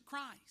us to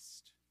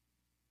Christ.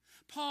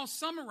 Paul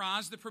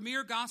summarized the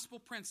premier gospel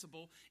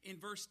principle in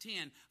verse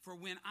 10, "For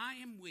when I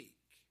am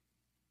weak,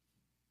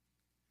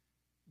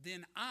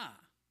 then I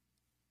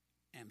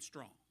am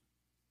strong."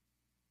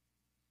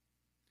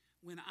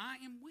 When I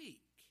am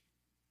weak,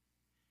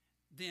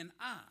 then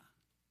I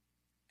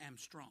am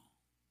strong.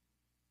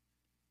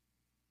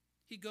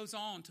 He goes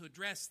on to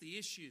address the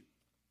issue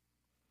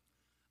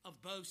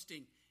of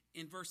boasting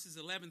in verses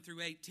 11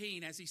 through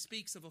 18 as he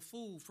speaks of a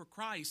fool for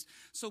Christ.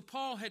 So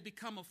Paul had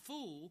become a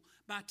fool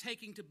by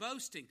taking to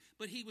boasting,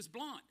 but he was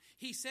blunt.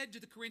 He said to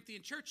the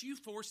Corinthian church, "You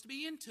forced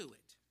me into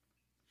it."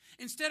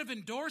 Instead of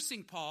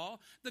endorsing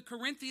Paul, the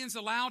Corinthians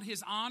allowed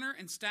his honor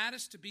and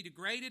status to be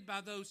degraded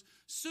by those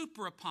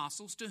super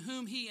apostles to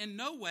whom he in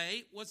no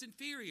way was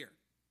inferior.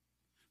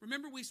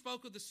 Remember, we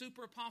spoke of the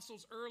super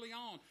apostles early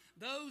on,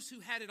 those who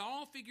had it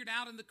all figured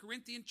out in the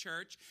Corinthian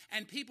church,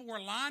 and people were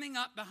lining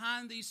up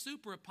behind these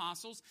super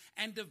apostles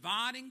and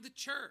dividing the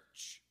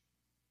church.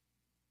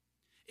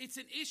 It's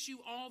an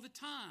issue all the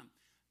time.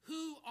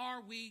 Who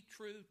are we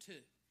true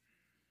to?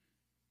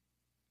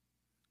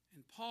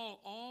 And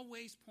Paul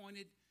always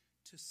pointed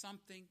to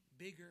something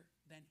bigger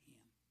than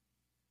him.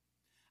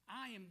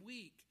 I am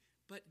weak,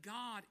 but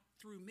God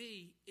through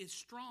me is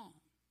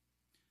strong.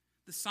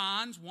 The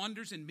signs,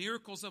 wonders, and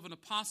miracles of an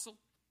apostle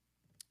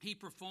he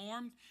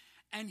performed,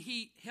 and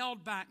he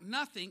held back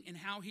nothing in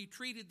how he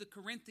treated the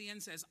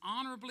Corinthians as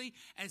honorably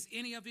as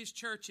any of his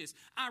churches.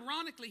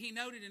 Ironically, he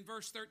noted in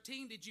verse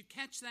 13, did you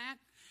catch that?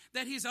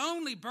 That his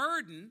only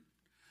burden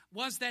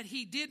was that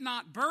he did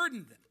not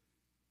burden them.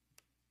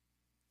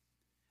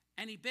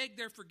 And he begged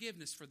their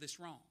forgiveness for this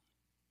wrong.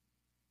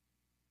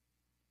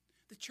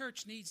 The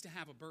church needs to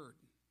have a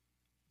burden.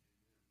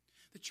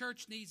 The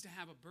church needs to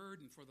have a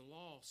burden for the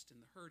lost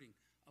and the hurting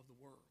of the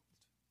world.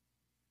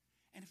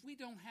 And if we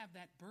don't have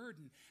that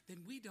burden,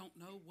 then we don't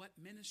know what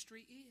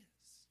ministry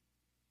is.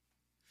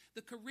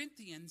 The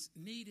Corinthians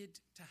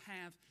needed to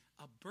have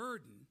a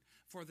burden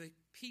for the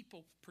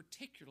people,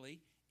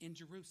 particularly in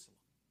Jerusalem.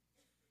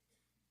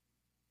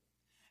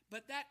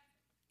 But that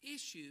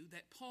issue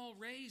that Paul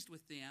raised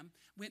with them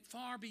went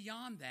far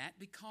beyond that,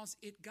 because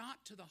it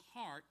got to the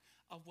heart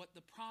of what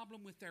the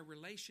problem with their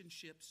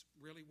relationships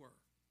really were.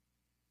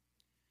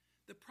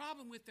 The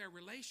problem with their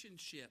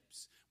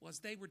relationships was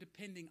they were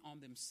depending on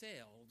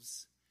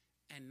themselves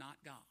and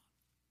not God.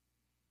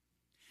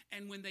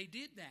 And when they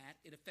did that,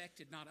 it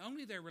affected not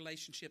only their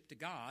relationship to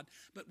God,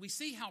 but we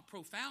see how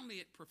profoundly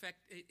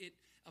it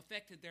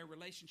affected their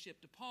relationship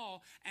to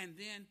Paul and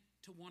then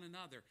to one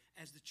another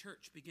as the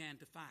church began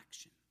to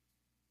faction.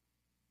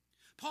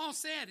 Paul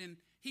said, and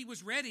he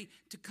was ready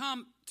to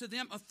come to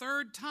them a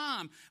third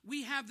time.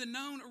 We have the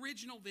known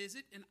original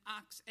visit in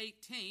Acts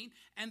 18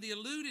 and the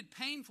alluded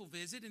painful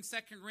visit in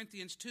 2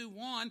 Corinthians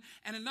 2:1,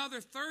 and another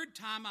third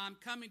time I'm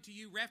coming to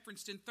you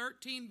referenced in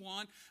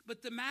 13:1,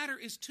 but the matter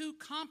is too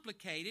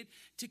complicated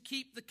to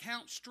keep the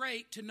count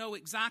straight to know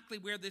exactly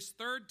where this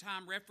third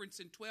time reference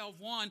in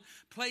 12:1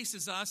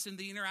 places us in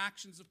the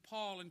interactions of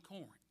Paul and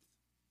Corinth.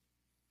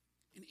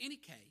 In any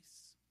case,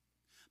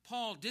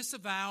 Paul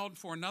disavowed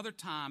for another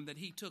time that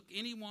he took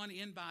anyone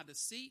in by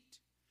deceit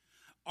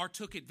or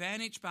took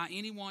advantage by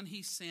anyone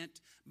he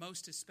sent,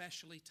 most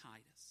especially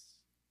Titus.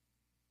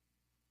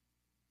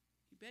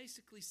 He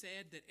basically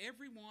said that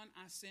everyone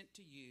I sent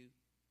to you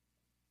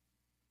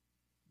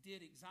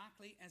did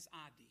exactly as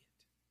I did.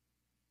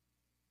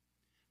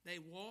 They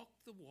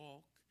walked the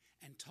walk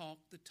and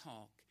talked the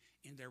talk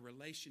in their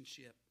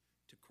relationship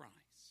to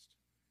Christ.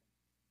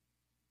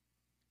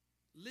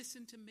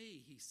 Listen to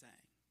me, he's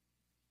saying.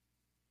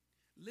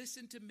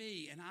 Listen to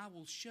me, and I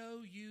will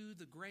show you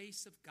the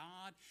grace of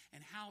God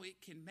and how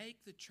it can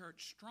make the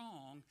church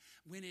strong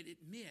when it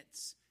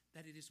admits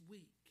that it is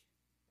weak.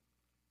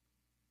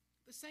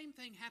 The same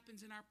thing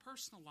happens in our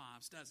personal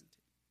lives, doesn't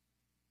it?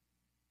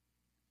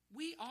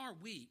 We are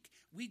weak.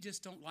 We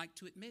just don't like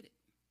to admit it.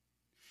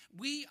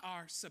 We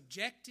are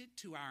subjected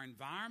to our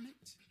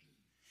environment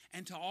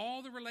and to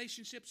all the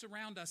relationships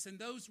around us, and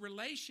those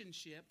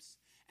relationships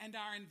and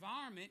our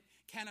environment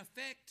can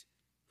affect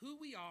who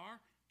we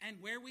are and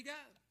where we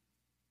go.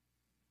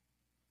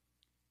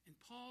 And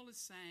Paul is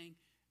saying,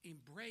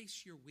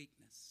 embrace your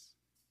weakness.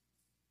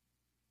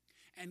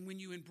 And when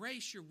you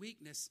embrace your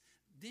weakness,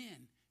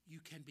 then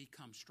you can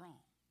become strong.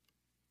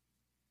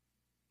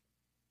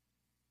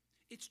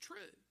 It's true.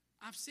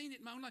 I've seen it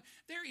in my own life.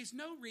 There is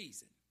no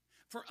reason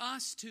for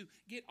us to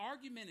get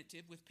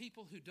argumentative with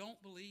people who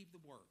don't believe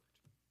the word.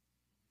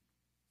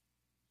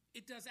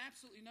 It does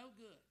absolutely no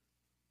good.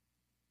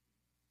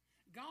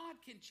 God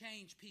can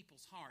change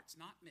people's hearts,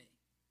 not me.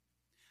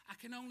 I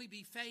can only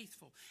be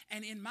faithful.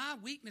 And in my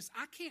weakness,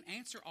 I can't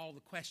answer all the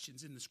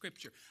questions in the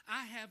Scripture.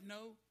 I have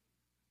no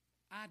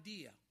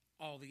idea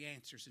all the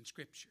answers in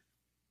Scripture.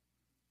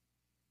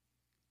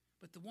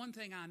 But the one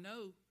thing I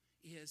know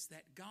is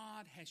that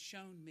God has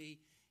shown me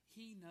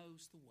He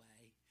knows the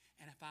way.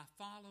 And if I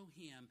follow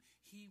Him,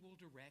 He will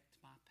direct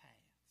my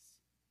paths.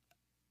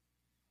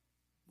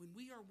 When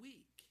we are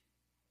weak,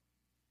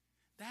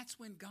 that's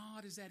when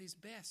God is at His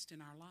best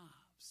in our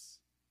lives.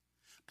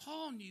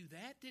 Paul knew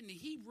that, didn't he?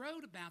 He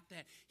wrote about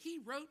that. He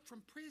wrote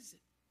from prison,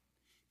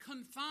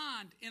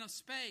 confined in a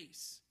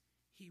space.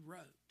 He wrote.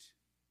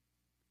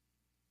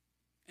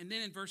 And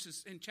then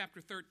in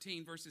chapter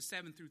 13, verses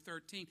 7 through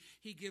 13,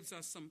 he gives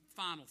us some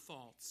final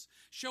thoughts.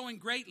 Showing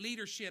great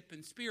leadership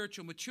and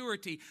spiritual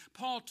maturity,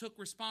 Paul took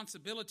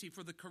responsibility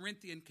for the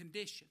Corinthian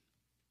condition.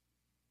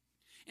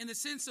 In the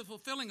sense of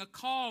fulfilling a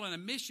call and a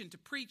mission to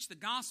preach the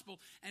gospel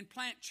and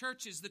plant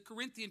churches, the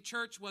Corinthian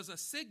church was a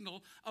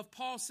signal of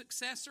Paul's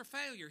success or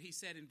failure, he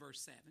said in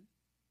verse 7.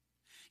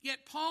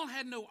 Yet Paul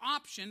had no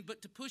option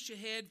but to push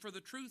ahead for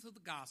the truth of the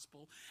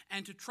gospel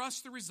and to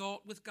trust the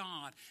result with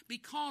God.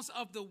 Because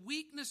of the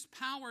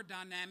weakness-power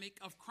dynamic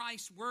of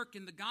Christ's work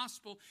in the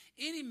gospel,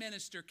 any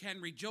minister can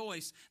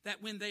rejoice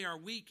that when they are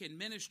weak in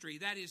ministry,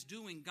 that is,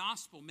 doing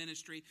gospel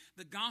ministry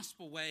the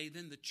gospel way,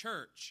 then the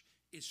church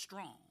is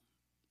strong.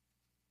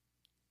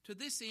 To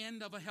this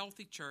end of a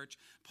healthy church,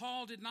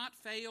 Paul did not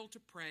fail to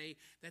pray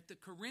that the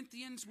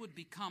Corinthians would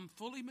become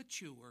fully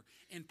mature,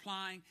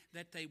 implying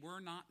that they were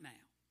not now.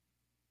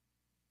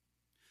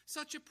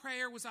 Such a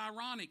prayer was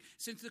ironic,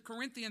 since the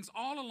Corinthians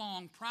all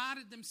along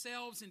prided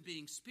themselves in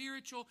being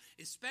spiritual,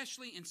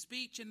 especially in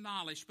speech and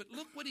knowledge. But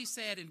look what he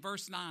said in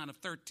verse 9 of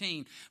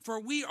 13. For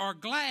we are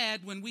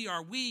glad when we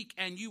are weak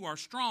and you are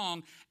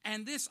strong,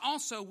 and this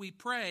also we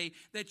pray,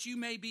 that you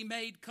may be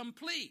made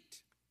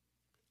complete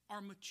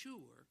or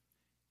mature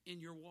in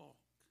your walk.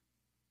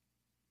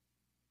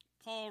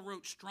 Paul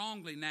wrote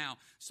strongly now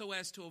so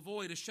as to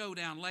avoid a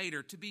showdown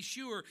later. To be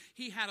sure,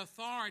 he had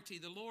authority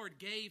the Lord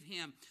gave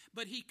him,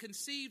 but he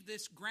conceived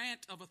this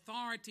grant of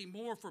authority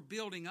more for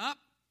building up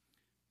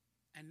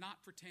and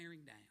not for tearing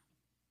down.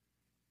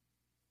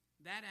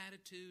 That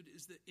attitude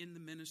is in the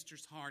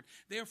minister's heart.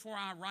 Therefore,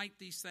 I write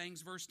these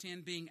things, verse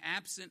 10, being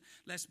absent,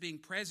 lest being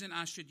present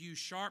I should use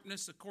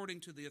sharpness according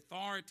to the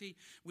authority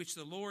which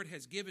the Lord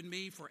has given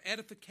me for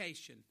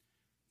edification.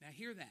 Now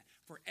hear that,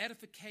 for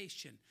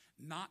edification,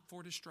 not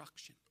for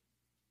destruction.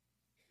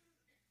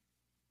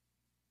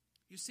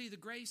 You see, the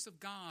grace of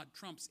God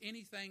trumps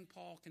anything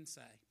Paul can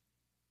say,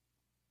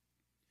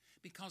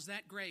 because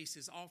that grace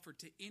is offered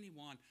to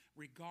anyone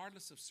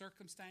regardless of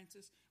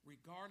circumstances,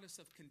 regardless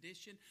of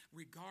condition,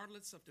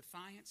 regardless of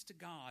defiance to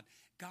God.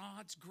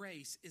 God's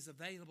grace is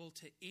available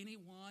to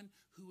anyone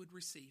who would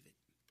receive it.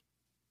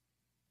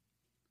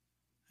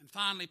 And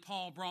finally,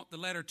 Paul brought the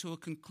letter to a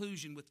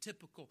conclusion with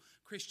typical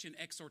Christian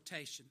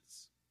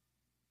exhortations.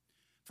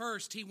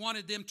 First, he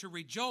wanted them to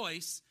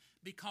rejoice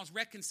because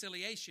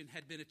reconciliation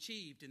had been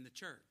achieved in the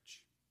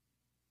church.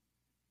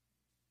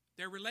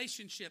 Their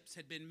relationships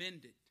had been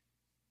mended.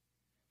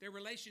 Their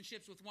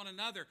relationships with one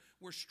another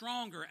were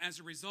stronger as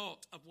a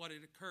result of what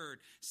had occurred.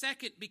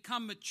 Second,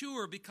 become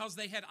mature because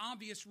they had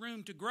obvious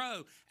room to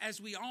grow, as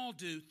we all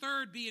do.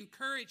 Third, be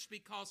encouraged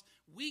because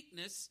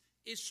weakness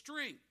is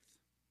strength.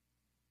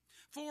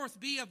 Fourth,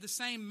 be of the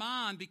same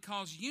mind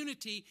because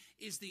unity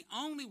is the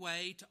only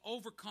way to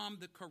overcome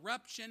the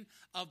corruption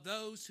of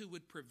those who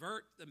would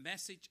pervert the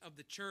message of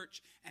the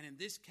church, and in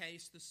this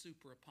case, the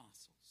super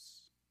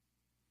apostles.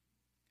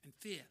 And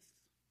fifth,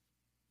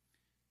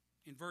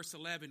 in verse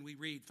 11 we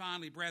read,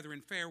 finally,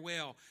 brethren,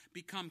 farewell,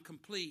 become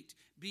complete,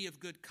 be of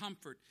good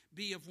comfort,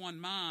 be of one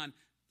mind,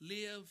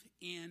 live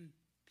in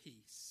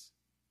peace.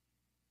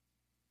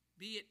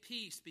 Be at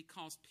peace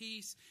because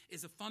peace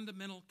is a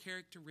fundamental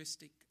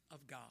characteristic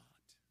of God.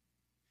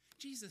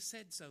 Jesus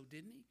said so,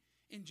 didn't he?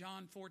 In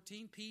John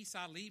 14, peace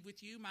I leave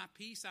with you, my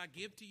peace I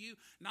give to you.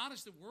 Not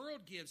as the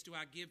world gives do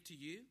I give to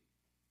you.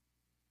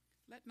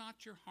 Let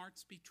not your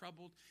hearts be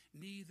troubled,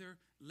 neither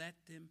let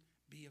them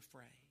be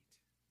afraid.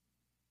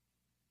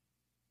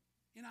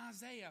 In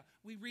Isaiah,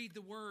 we read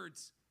the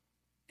words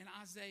in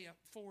Isaiah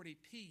 40,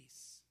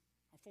 peace,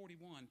 or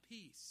 41,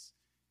 peace,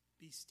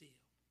 be still.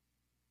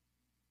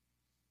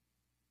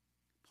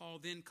 Paul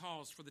then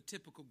calls for the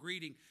typical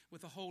greeting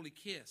with a holy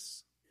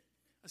kiss,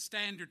 a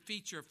standard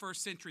feature of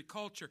first century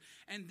culture.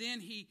 And then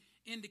he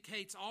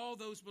indicates all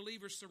those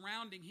believers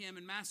surrounding him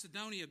in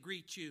Macedonia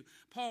greet you.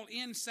 Paul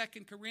ends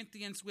 2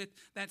 Corinthians with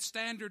that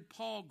standard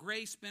Paul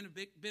grace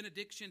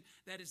benediction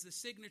that is the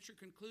signature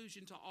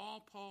conclusion to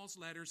all Paul's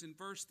letters. In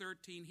verse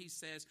 13 he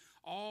says,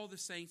 all the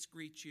saints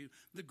greet you.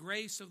 The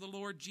grace of the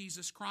Lord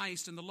Jesus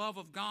Christ and the love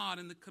of God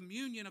and the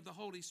communion of the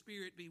Holy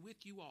Spirit be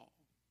with you all.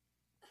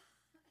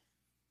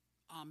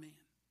 Amen.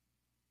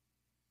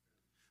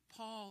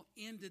 Paul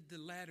ended the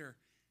letter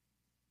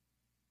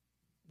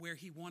where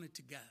he wanted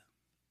to go.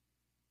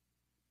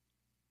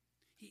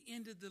 He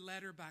ended the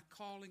letter by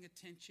calling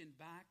attention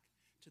back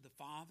to the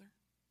Father,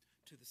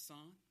 to the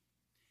Son,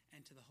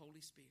 and to the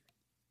Holy Spirit.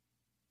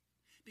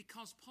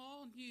 Because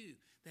Paul knew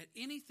that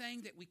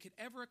anything that we could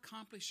ever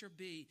accomplish or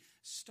be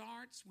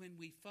starts when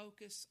we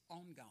focus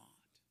on God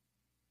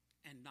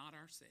and not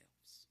ourselves.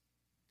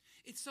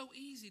 It's so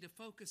easy to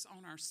focus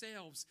on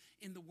ourselves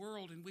in the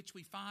world in which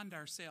we find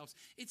ourselves.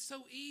 It's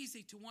so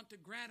easy to want to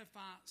gratify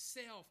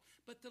self.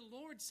 But the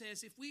Lord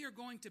says if we are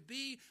going to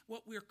be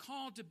what we're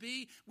called to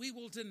be, we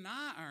will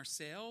deny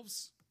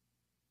ourselves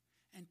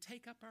and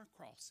take up our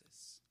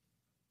crosses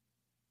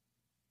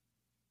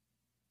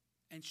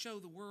and show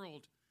the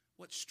world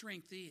what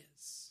strength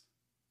is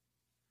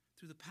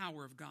through the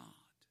power of God.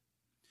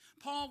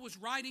 Paul was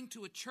writing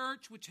to a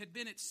church which had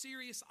been at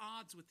serious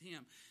odds with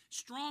him,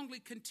 strongly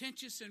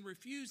contentious and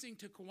refusing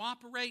to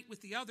cooperate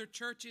with the other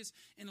churches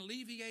in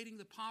alleviating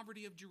the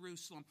poverty of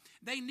Jerusalem.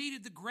 They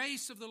needed the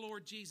grace of the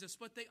Lord Jesus,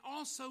 but they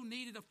also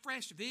needed a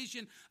fresh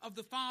vision of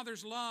the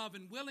Father's love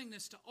and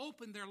willingness to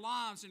open their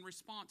lives in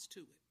response to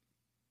it.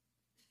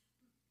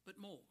 But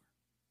more.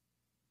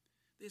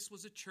 This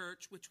was a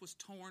church which was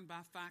torn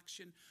by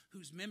faction,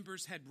 whose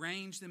members had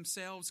ranged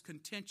themselves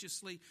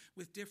contentiously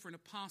with different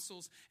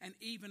apostles and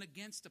even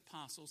against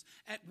apostles.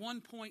 At one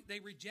point, they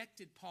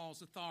rejected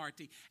Paul's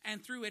authority,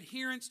 and through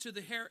adherence to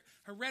the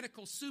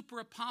heretical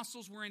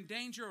super-apostles were in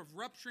danger of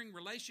rupturing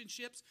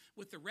relationships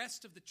with the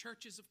rest of the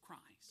churches of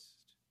Christ.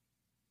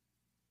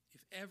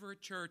 If ever a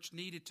church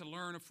needed to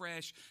learn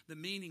afresh the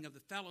meaning of the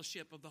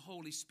fellowship of the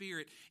Holy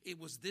Spirit, it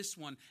was this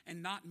one,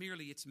 and not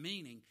merely its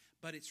meaning,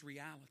 but its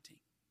reality.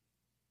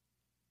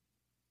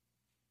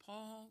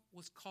 Paul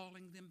was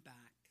calling them back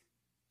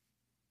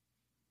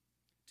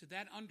to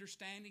that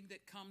understanding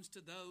that comes to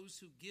those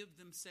who give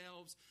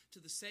themselves to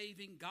the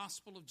saving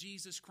gospel of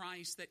Jesus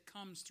Christ that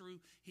comes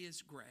through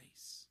his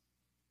grace.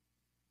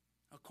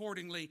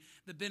 Accordingly,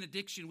 the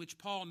benediction which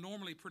Paul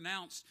normally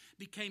pronounced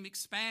became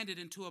expanded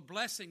into a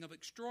blessing of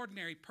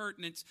extraordinary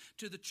pertinence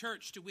to the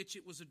church to which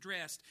it was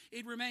addressed.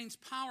 It remains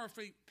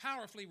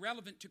powerfully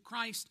relevant to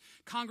Christ's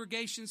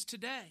congregations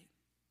today.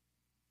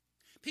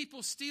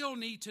 People still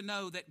need to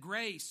know that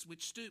grace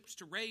which stoops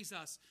to raise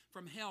us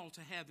from hell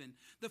to heaven,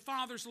 the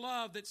Father's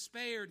love that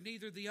spared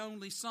neither the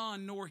only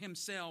Son nor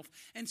himself,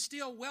 and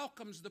still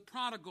welcomes the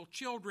prodigal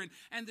children,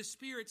 and the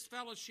Spirit's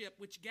fellowship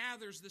which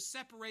gathers the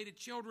separated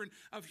children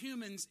of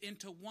humans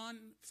into one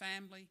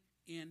family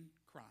in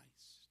Christ.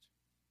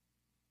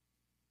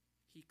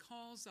 He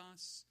calls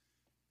us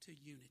to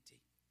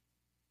unity.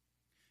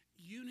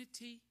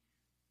 Unity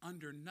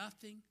under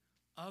nothing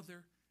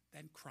other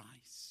than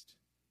Christ.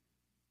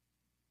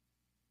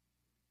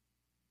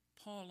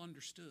 Paul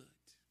understood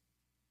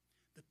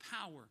the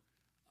power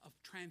of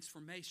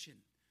transformation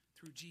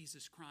through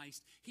Jesus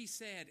Christ. He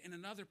said in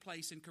another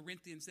place in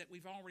Corinthians that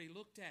we've already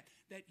looked at,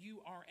 that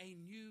you are a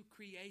new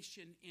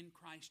creation in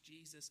Christ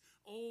Jesus.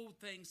 Old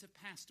things have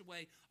passed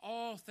away.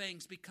 All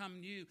things become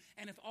new.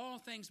 And if all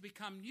things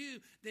become new,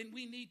 then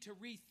we need to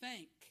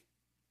rethink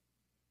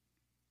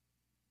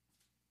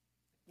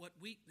what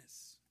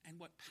weakness and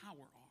what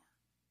power are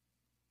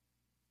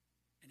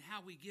and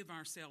how we give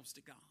ourselves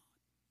to God.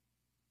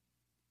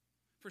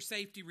 For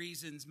safety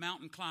reasons,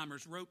 mountain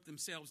climbers rope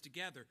themselves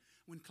together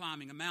when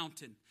climbing a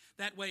mountain.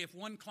 That way, if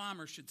one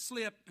climber should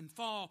slip and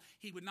fall,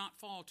 he would not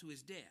fall to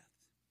his death.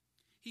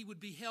 He would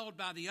be held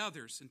by the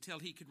others until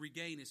he could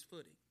regain his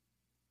footing.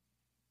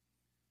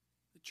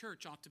 The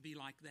church ought to be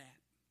like that.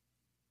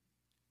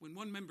 When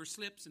one member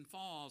slips and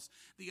falls,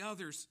 the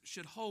others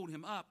should hold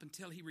him up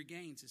until he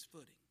regains his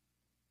footing.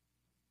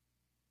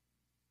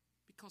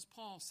 Because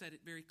Paul said it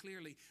very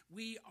clearly,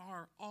 we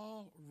are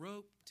all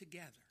roped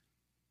together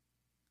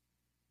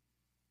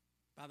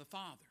by the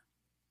Father,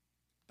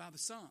 by the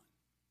Son,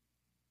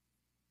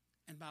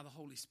 and by the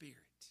Holy Spirit.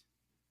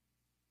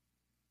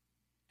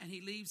 And he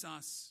leaves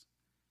us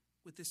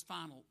with this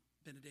final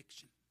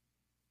benediction.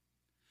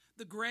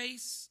 The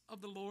grace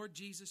of the Lord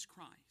Jesus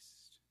Christ,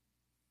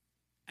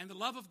 and the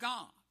love of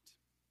God,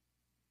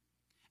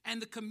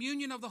 and the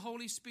communion of the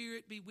Holy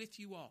Spirit be with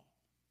you all.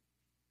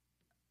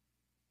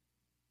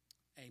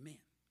 Amen.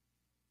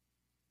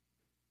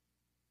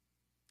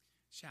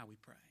 Shall we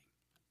pray?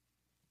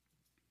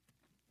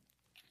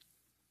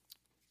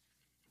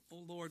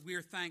 Oh Lord, we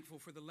are thankful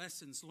for the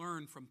lessons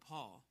learned from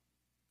Paul,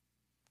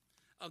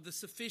 of the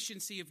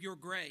sufficiency of your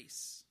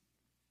grace,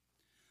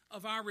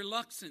 of our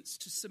reluctance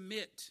to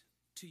submit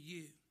to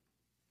you,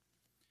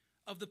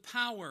 of the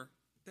power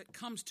that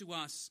comes to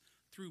us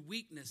through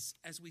weakness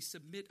as we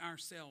submit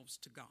ourselves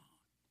to God.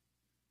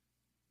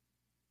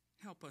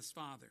 Help us,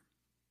 Father,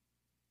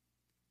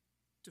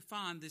 to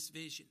find this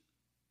vision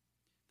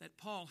that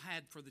Paul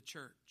had for the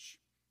church,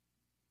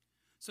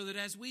 so that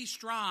as we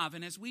strive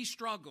and as we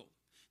struggle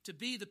to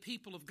be the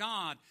people of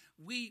God,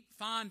 we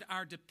find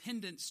our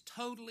dependence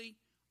totally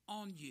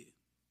on you.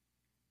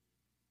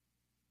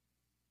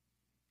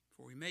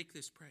 For we make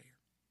this prayer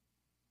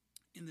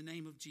in the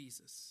name of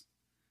Jesus.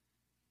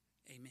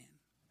 Amen.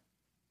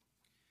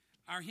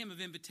 Our hymn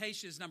of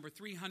invitation is number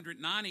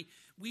 390.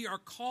 We are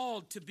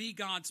called to be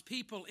God's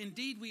people.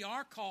 Indeed, we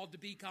are called to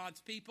be God's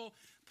people.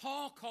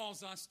 Paul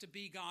calls us to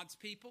be God's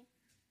people.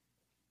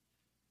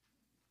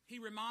 He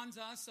reminds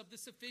us of the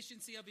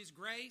sufficiency of his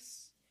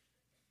grace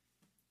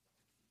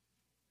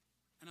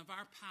and of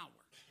our power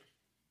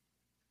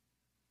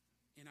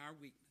in our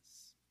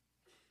weakness.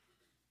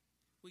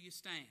 Will you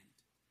stand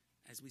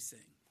as we sing?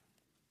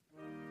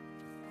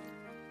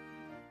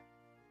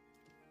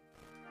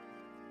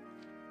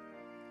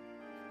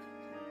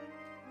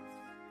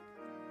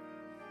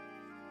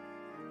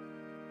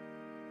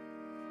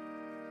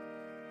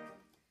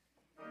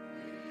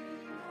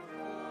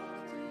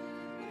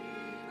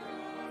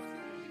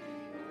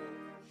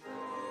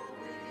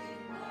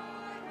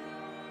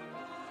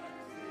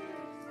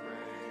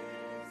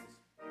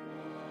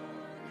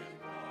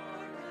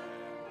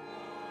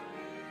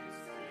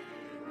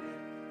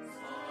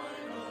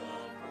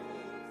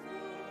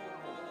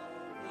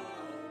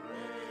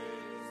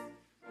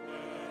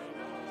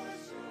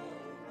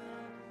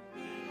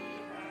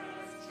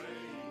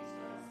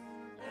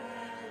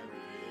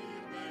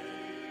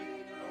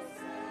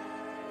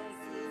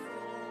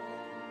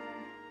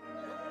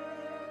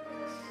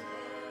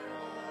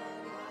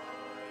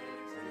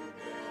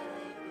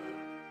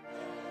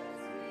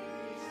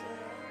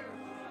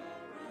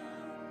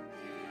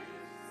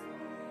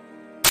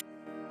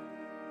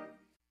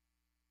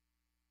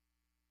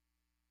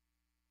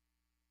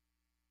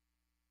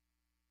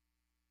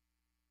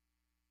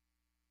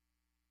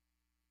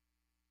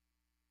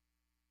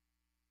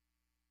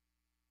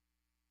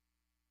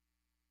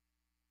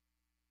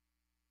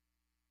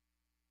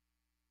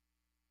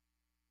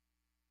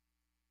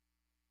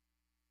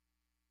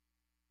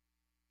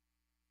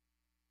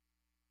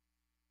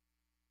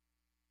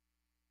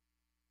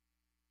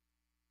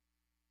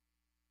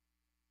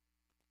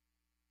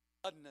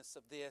 The suddenness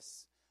of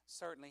this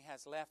certainly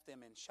has left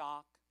them in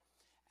shock,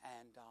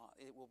 and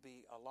it will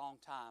be a long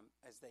time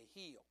as they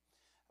heal.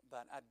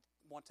 But I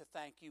want to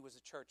thank you as a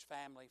church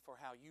family for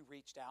how you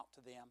reached out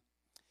to them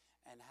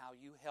and how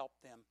you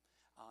helped them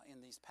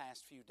in these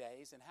past few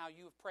days, and how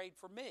you have prayed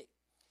for me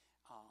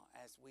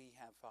as we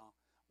have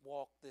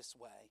walked this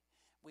way.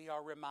 We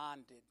are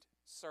reminded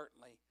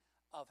certainly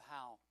of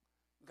how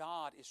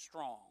God is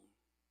strong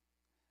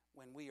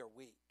when we are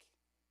weak.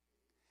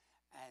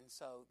 And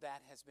so that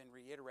has been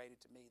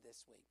reiterated to me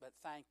this week. But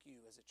thank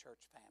you as a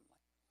church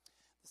family.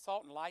 The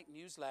Salt and Light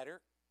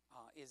newsletter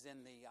is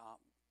in the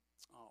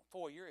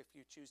foyer if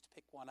you choose to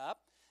pick one up.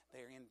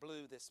 They're in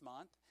blue this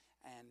month,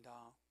 and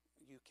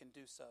you can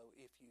do so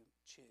if you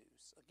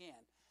choose.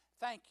 Again,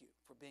 thank you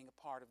for being a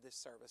part of this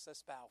service.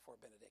 Let's bow for a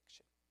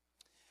benediction.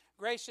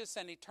 Gracious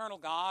and eternal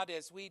God,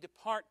 as we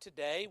depart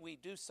today, we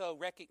do so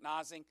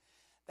recognizing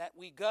that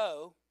we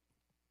go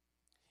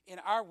in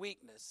our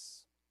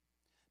weakness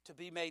to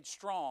be made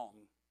strong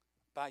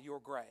by your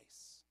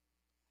grace.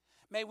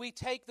 May we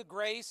take the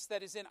grace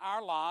that is in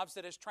our lives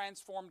that has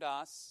transformed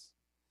us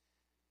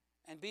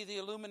and be the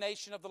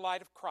illumination of the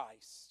light of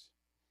Christ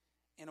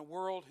in a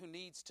world who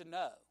needs to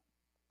know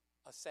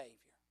a Savior.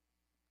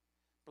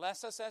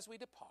 Bless us as we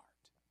depart.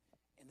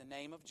 In the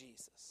name of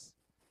Jesus,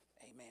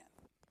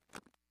 amen.